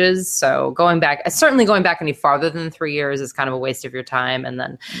changes. So going back any farther than 3 years is kind of a waste of your time. And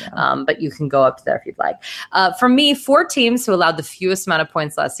then, but you can go up to there if you'd like. For me, 4 teams who allowed the fewest amount of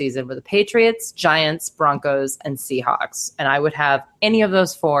points last season were the Patriots, Giants, Broncos, and Seahawks. And I would have any of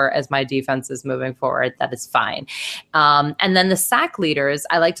those 4 as my defenses moving forward. That is fine. And then the sack leaders,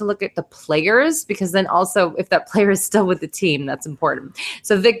 I like to look at the players because then also if that player is still with the team, that's important.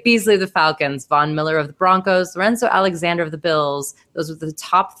 So Vic Beasley of the Falcons, Von Miller of the Broncos, Lorenzo Alexander of the Bills. Those were the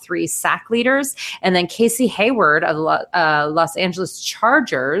top 3 sack leaders. And then Casey Hayward of the Los Angeles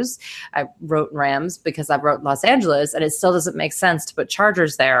Chargers. I wrote Rams because I wrote Los Angeles, and it still doesn't make sense to put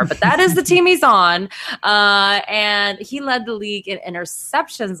Chargers there. But that is the team he's on. And he led the league in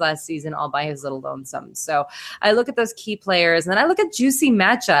interceptions last season all by his little lonesome. So I look at those key players, and then I look at juicy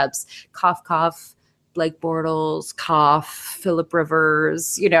matchups. Cough, cough. Blake Bortles, cough, Phillip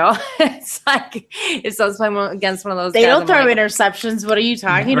Rivers, it's like if someone's playing against one of those they guys, don't throw interceptions. What are you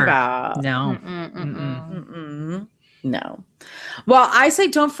talking about? No. No. Well, I say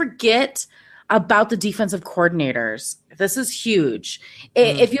don't forget about the defensive coordinators. This is huge.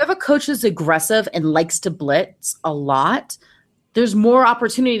 If you have a coach who's aggressive and likes to blitz a lot, there's more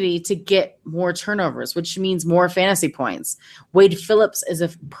opportunity to get more turnovers, which means more fantasy points. Wade Phillips is a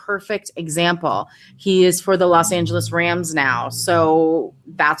perfect example. He is for the Los Angeles Rams now. So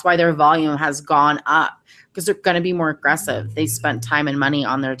that's why their volume has gone up because they're going to be more aggressive. They spent time and money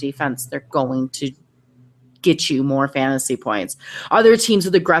on their defense. They're going to get you more fantasy points. Other teams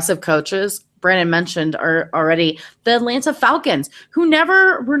with aggressive coaches, Brandon mentioned already, the Atlanta Falcons, who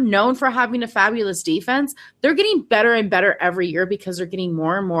never were known for having a fabulous defense. They're getting better and better every year because they're getting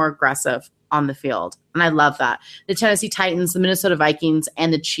more and more aggressive on the field. And I love that. The Tennessee Titans, the Minnesota Vikings,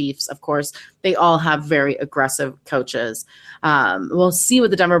 and the Chiefs, of course, they all have very aggressive coaches. We'll see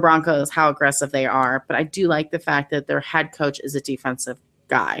with the Denver Broncos how aggressive they are, but I do like the fact that their head coach is a defensive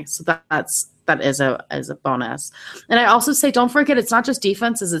guy. So that is a bonus. And I also say, don't forget, it's not just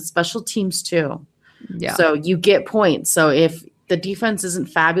defenses, it's special teams too. Yeah. So you get points. So if the defense isn't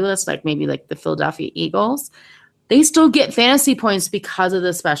fabulous, like maybe like the Philadelphia Eagles, they still get fantasy points because of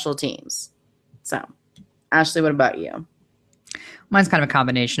the special teams. So Ashley, what about you? Mine's kind of a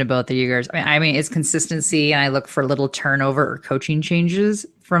combination of both of you guys. I mean, it's consistency, and I look for little turnover or coaching changes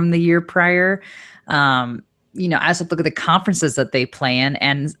from the year prior. I also look at the conferences that they play in,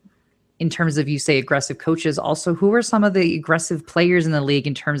 and in terms of, you say, aggressive coaches, also who are some of the aggressive players in the league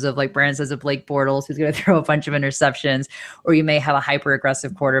in terms of, like Brandon says, a Blake Bortles who's going to throw a bunch of interceptions, or you may have a hyper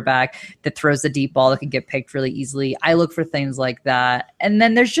aggressive quarterback that throws the deep ball that can get picked really easily. I look for things like that. And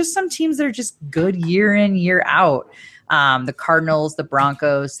then there's just some teams that are just good year in, year out. The Cardinals, the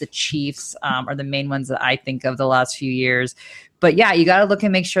Broncos, the Chiefs are the main ones that I think of the last few years. But yeah, you got to look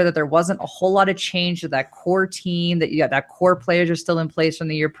and make sure that there wasn't a whole lot of change to that core team, that you got that core players are still in place from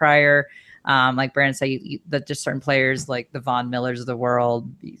the year prior. Like Brandon said, that just certain players like the Von Millers of the world,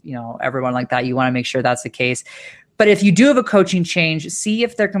 everyone like that, you want to make sure that's the case. But if you do have a coaching change, see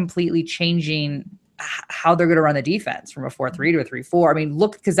if they're completely changing how they're going to run the defense from a 4-3 to a 3-4. I mean,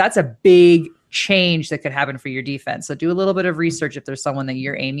 look, because that's a big change that could happen for your defense. So do a little bit of research if there's someone that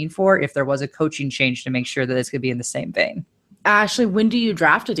you're aiming for, if there was a coaching change, to make sure that it's going to be in the same vein. Ashley, when do you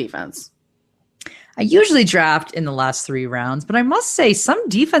draft a defense? I usually draft in the last 3 rounds, but I must say some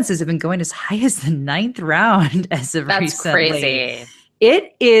defenses have been going as high as the 9th round as of recently. That's crazy.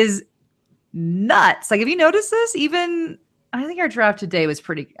 It is nuts. Like, have you noticed this? Even I think our draft today was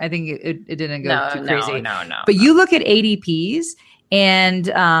pretty. I think it didn't go too crazy. No. But you look at ADPs,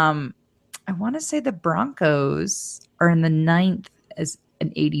 and I want to say the Broncos are in the 9th as an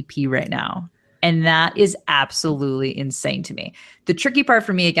ADP right now. And that is absolutely insane to me. The tricky part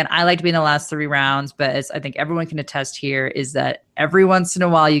for me, again, I like to be in the last 3 rounds, but as I think everyone can attest here, is that every once in a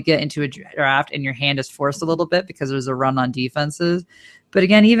while you get into a draft and your hand is forced a little bit because there's a run on defenses. But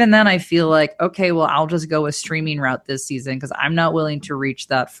again, even then I feel like, okay, well, I'll just go a streaming route this season because I'm not willing to reach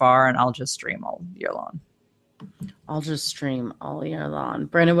that far, and I'll just stream all year long. I'll just stream all year long.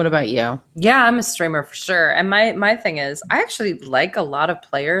 Brandon, what about you? Yeah, I'm a streamer for sure. And my thing is, I actually like a lot of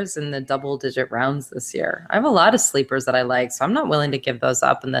players in the double-digit rounds this year. I have a lot of sleepers that I like, so I'm not willing to give those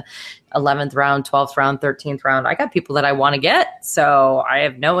up in the 11th round, 12th round, 13th round. I got people that I want to get, so I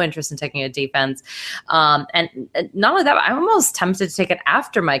have no interest in taking a defense. And not only that, I'm almost tempted to take it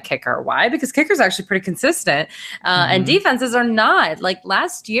after my kicker. Why? Because kicker's actually pretty consistent, and defenses are not. Like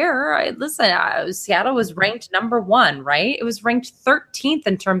last year, Seattle was ranked number 1, right? It was ranked 13th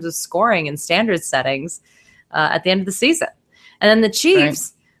in terms of scoring and standard settings at the end of the season. And then the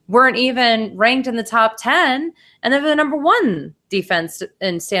Chiefs weren't even ranked in the top 10, and they're the number 1 defense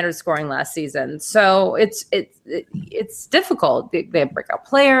in standard scoring last season. So it's difficult. They have breakout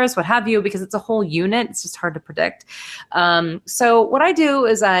players, what have you, because it's a whole unit. It's just hard to predict. So what I do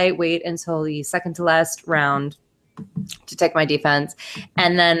is I wait until the second to last round to take my defense.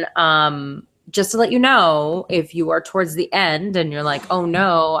 And then just to let you know, if you are towards the end and you're like, oh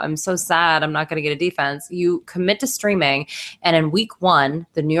no, I'm so sad, I'm not going to get a defense, you commit to streaming. And in week 1,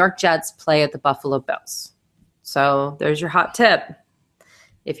 the New York Jets play at the Buffalo Bills. So there's your hot tip.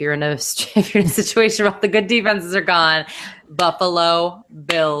 If you're in a situation where all the good defenses are gone, Buffalo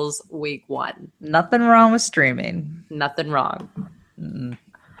Bills week 1. Nothing wrong with streaming. Nothing wrong.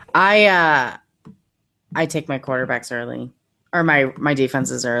 I take my quarterbacks early, or my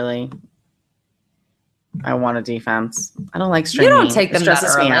defenses early. I want a defense. I don't like streaming. You don't take them that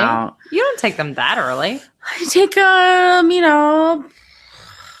early. You don't take them that early. I take 4th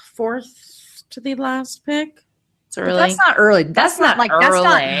to the last pick. It's early. But that's not early. That's not early. That's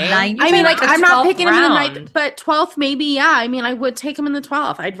not 9. I mean, like, I'm not picking him in the round. 9th, but 12th maybe. Yeah, I mean, I would take him in the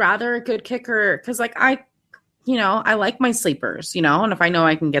 12th. I'd rather a good kicker because, like, I like my sleepers, and if I know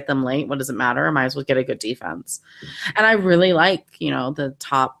I can get them late, what does it matter? I might as well get a good defense. And I really like, the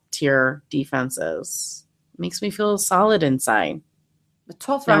top tier defenses. It makes me feel solid inside. The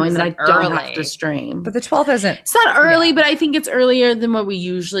 12th round is that I don't have to stream. But the 12th isn't. It's not early, but I think it's earlier than what we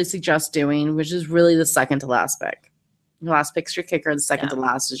usually suggest doing, which is really the second to last pick. Your last pick's your kicker. The second to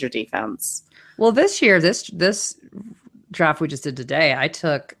last is your defense. Well, this year, this draft we just did today, I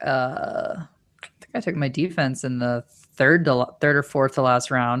took my defense in the third or fourth to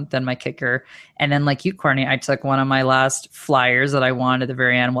last round, then my kicker, and then like you, Courtney, I took one of my last flyers that I wanted at the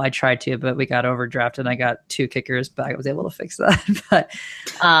very end. Well, I tried to, but we got overdrafted and I got 2 kickers, but I was able to fix that. But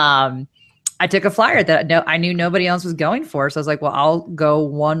I took a flyer that I knew nobody else was going for, so I was like, well, I'll go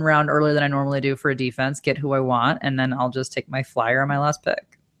 1 round earlier than I normally do for a defense, get who I want, and then I'll just take my flyer on my last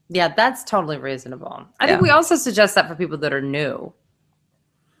pick. Yeah, that's totally reasonable. I think we also suggest that for people that are new.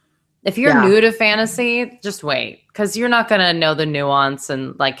 If you're new to fantasy, just wait, because you're not going to know the nuance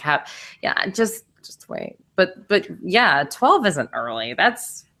and like just wait. But yeah, 12 isn't early.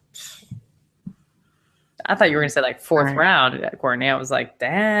 I thought you were going to say like fourth Right. round, Courtney. I was like,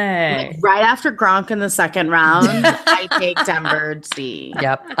 dang. Right after Gronk in the second round, I take Denver C.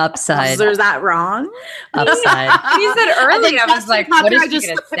 Yep. Upside. So is that wrong? Upside. You said early, I was like, what is I she just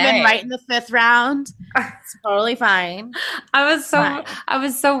going to slip him in say? right in the fifth round. It's totally fine. I was Fine.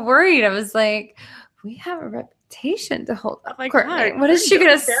 so worried. I was like, we have a reputation to hold up. Oh my Courtney. God, What is she Courtney,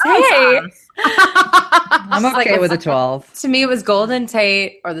 going to don't say? I'm She's like, okay with a 12. To me, it was Golden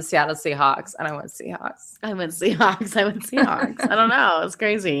Tate or the Seattle Seahawks, and I went Seahawks. I went Seahawks. I don't know. It's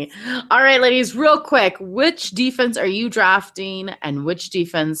crazy. All right, ladies, real quick. Which defense are you drafting and which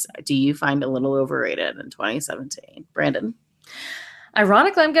defense do you find a little overrated in 2017? Brandon?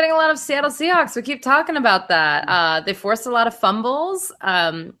 Ironically, I'm getting a lot of Seattle Seahawks. We keep talking about that. They forced a lot of fumbles,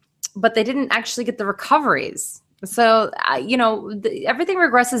 but they didn't actually get the recoveries. So, everything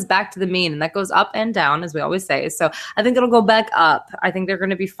regresses back to the mean, and that goes up and down, as we always say. So I think it'll go back up. I think they're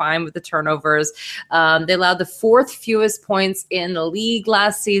going to be fine with the turnovers. They allowed the fourth fewest points in the league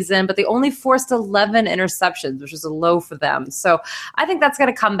last season, but they only forced 11 interceptions, which is a low for them. So I think that's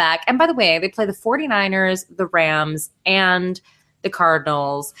going to come back. And by the way, they play the 49ers, the Rams, and the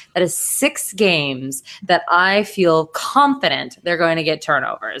Cardinals. That is 6 games that I feel confident they're going to get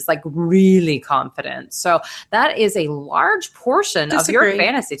turnovers, like really confident. So that is a large portion of your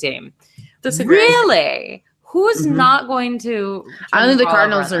fantasy team. Really? Who's not going to? I don't think the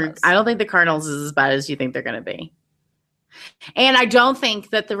Cardinals are. I don't think the Cardinals is as bad as you think they're going to be. And I don't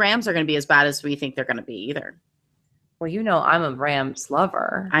think that the Rams are going to be as bad as we think they're going to be either. Well, I'm a Rams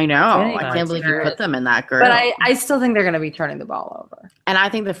lover. I know. I can't believe you put them in that group. But I still think they're going to be turning the ball over. And I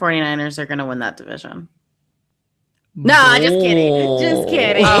think the 49ers are going to win that division. No, just kidding. Just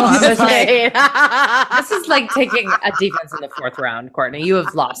kidding. This is like taking a defense in the fourth round, Courtney. You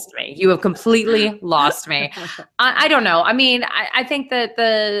have lost me. You have completely lost me. I don't know. I mean, I think that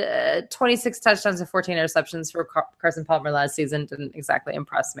the 26 touchdowns and 14 interceptions for Carson Palmer last season didn't exactly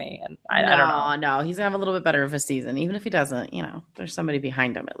impress me. And I don't know. No, he's going to have a little bit better of a season. Even if he doesn't, there's somebody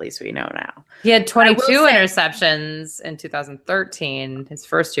behind him, at least we know now. He had 22 interceptions in 2013, his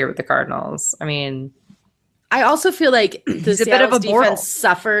first year with the Cardinals. I mean, I also feel like the Seattle's bit of a defense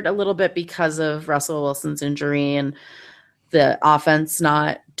suffered a little bit because of Russell Wilson's injury and the offense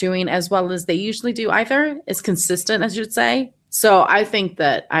not doing as well as they usually do either. As consistent, as you'd say. So I think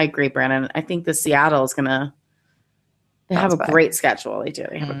that I agree, Brandon. I think the Seattle is gonna. They have a great schedule. They do.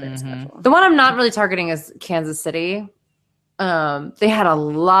 They have a great schedule. The one I'm not really targeting is Kansas City. They had a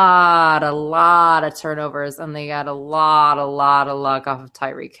lot of turnovers, and they got a lot of luck off of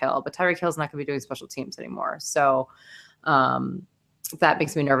Tyreek Hill. But Tyreek Hill's not going to be doing special teams anymore, so that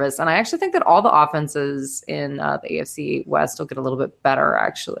makes me nervous. And I actually think that all the offenses in the AFC West will get a little bit better.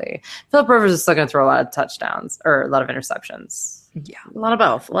 Actually, Philip Rivers is still going to throw a lot of touchdowns or a lot of interceptions. Yeah, a lot of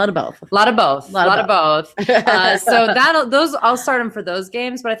both. So I'll start them for those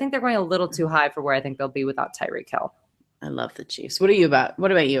games, but I think they're going a little too high for where I think they'll be without Tyreek Hill. I love the Chiefs. What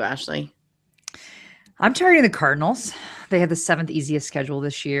about you, Ashley? I'm targeting the Cardinals. They had the 7th easiest schedule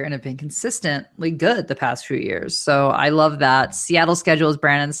this year and have been consistently good the past few years. So I love that. Seattle schedule, as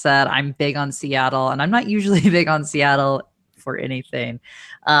Brandon said, I'm big on Seattle, and I'm not usually big on Seattle for anything.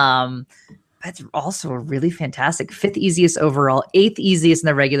 But it's also a really fantastic 5th easiest overall, 8th easiest in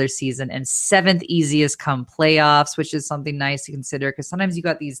the regular season, and 7th easiest come playoffs, which is something nice to consider because sometimes you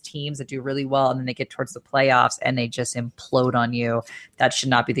got these teams that do really well and then they get towards the playoffs and they just implode on you. That should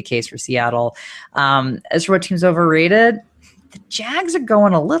not be the case for Seattle. As for what team's overrated, the Jags are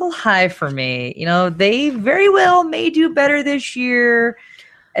going a little high for me. They very well may do better this year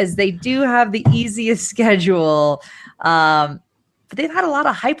as they do have the easiest schedule. But they've had a lot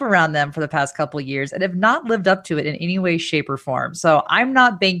of hype around them for the past couple of years and have not lived up to it in any way, shape, or form. So I'm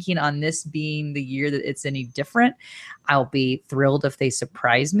not banking on this being the year that it's any different. I'll be thrilled if they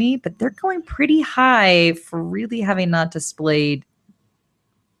surprise me, but they're going pretty high for really having not displayed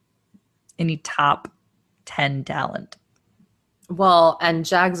any top 10 talent. Well, and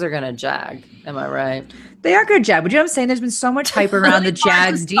Jags are going to jag. Am I right? They are good jag. But you know what I'm saying? There's been so much hype around the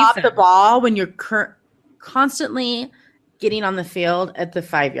Jags defense. Stop the ball when you're constantly getting on the field at the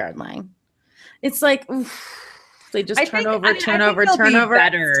 5-yard line. It's like they just turnover.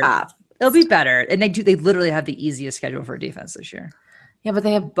 Better. Tough. They'll be better, and they literally have the easiest schedule for defense this year. Yeah, but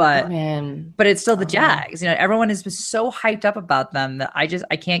they have. But it's still the Jags. Everyone has been so hyped up about them that I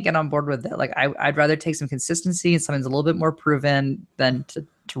can't get on board with it. Like I'd rather take some consistency and something's a little bit more proven than to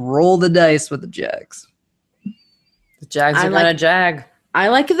roll the dice with the Jags. The Jags are gonna jag. I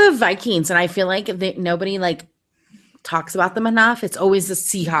like the Vikings, and I feel like nobody talks about them enough. It's always the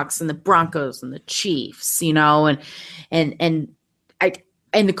Seahawks and the Broncos and the Chiefs, and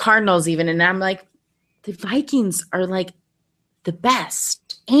the Cardinals even. And I'm like, the Vikings are like the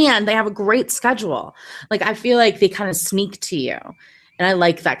best, and they have a great schedule. Like, I feel like they kind of sneak to you, and I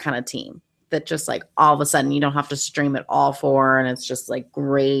like that kind of team that just like all of a sudden you don't have to stream it all for, and it's just like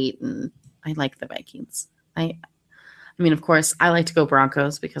great. And I like the Vikings. I mean, of course, I like to go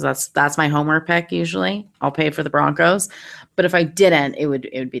Broncos because that's my homer pick usually. I'll pay for the Broncos, but if I didn't, it would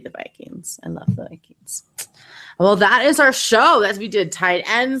be the Vikings. I love the Vikings. Well, that is our show. As we did tight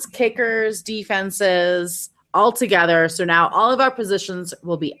ends, kickers, defenses, all together. So now all of our positions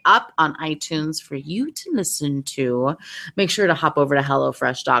will be up on iTunes for you to listen to. Make sure to hop over to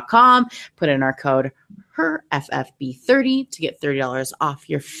HelloFresh.com, put in our code HERFFB30 to get $30 off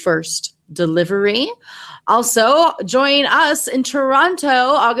your first delivery. Also, join us in Toronto,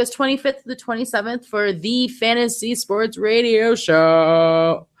 August 25th to the 27th for the Fantasy Sports Radio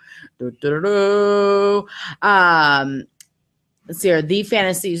Show. Let's see here. The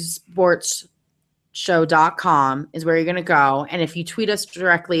Fantasy Sports Show.com is where you're going to go. And if you tweet us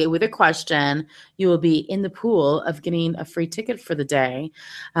directly with a question, you will be in the pool of getting a free ticket for the day.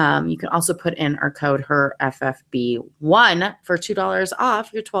 You can also put in our code HERFFB1 for $2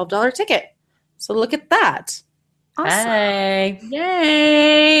 off your $12 ticket. So look at that. Awesome. Hey.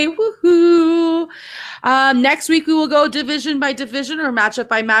 Yay. Woohoo. Next week, we will go division by division or matchup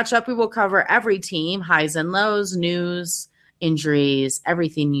by matchup. We will cover every team, highs and lows, news, injuries,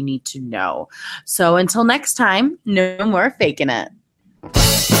 everything you need to know. So until next time, no more faking it.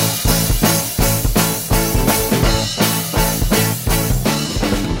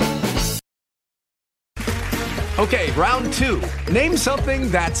 Okay, round two. Name something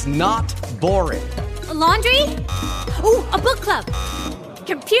that's not boring. A laundry? Ooh, a book club.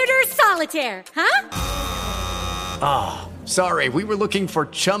 Computer solitaire, huh? Ah, sorry, we were looking for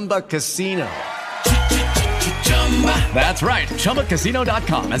Chumba Casino. That's right.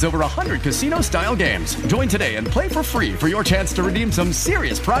 ChumbaCasino.com has over 100 casino-style games. Join today and play for free for your chance to redeem some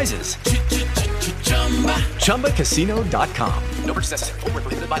serious prizes. ChumbaCasino.com. No purchase necessary. Void where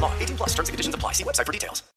prohibited by law. 18+ terms and conditions apply. See website for details.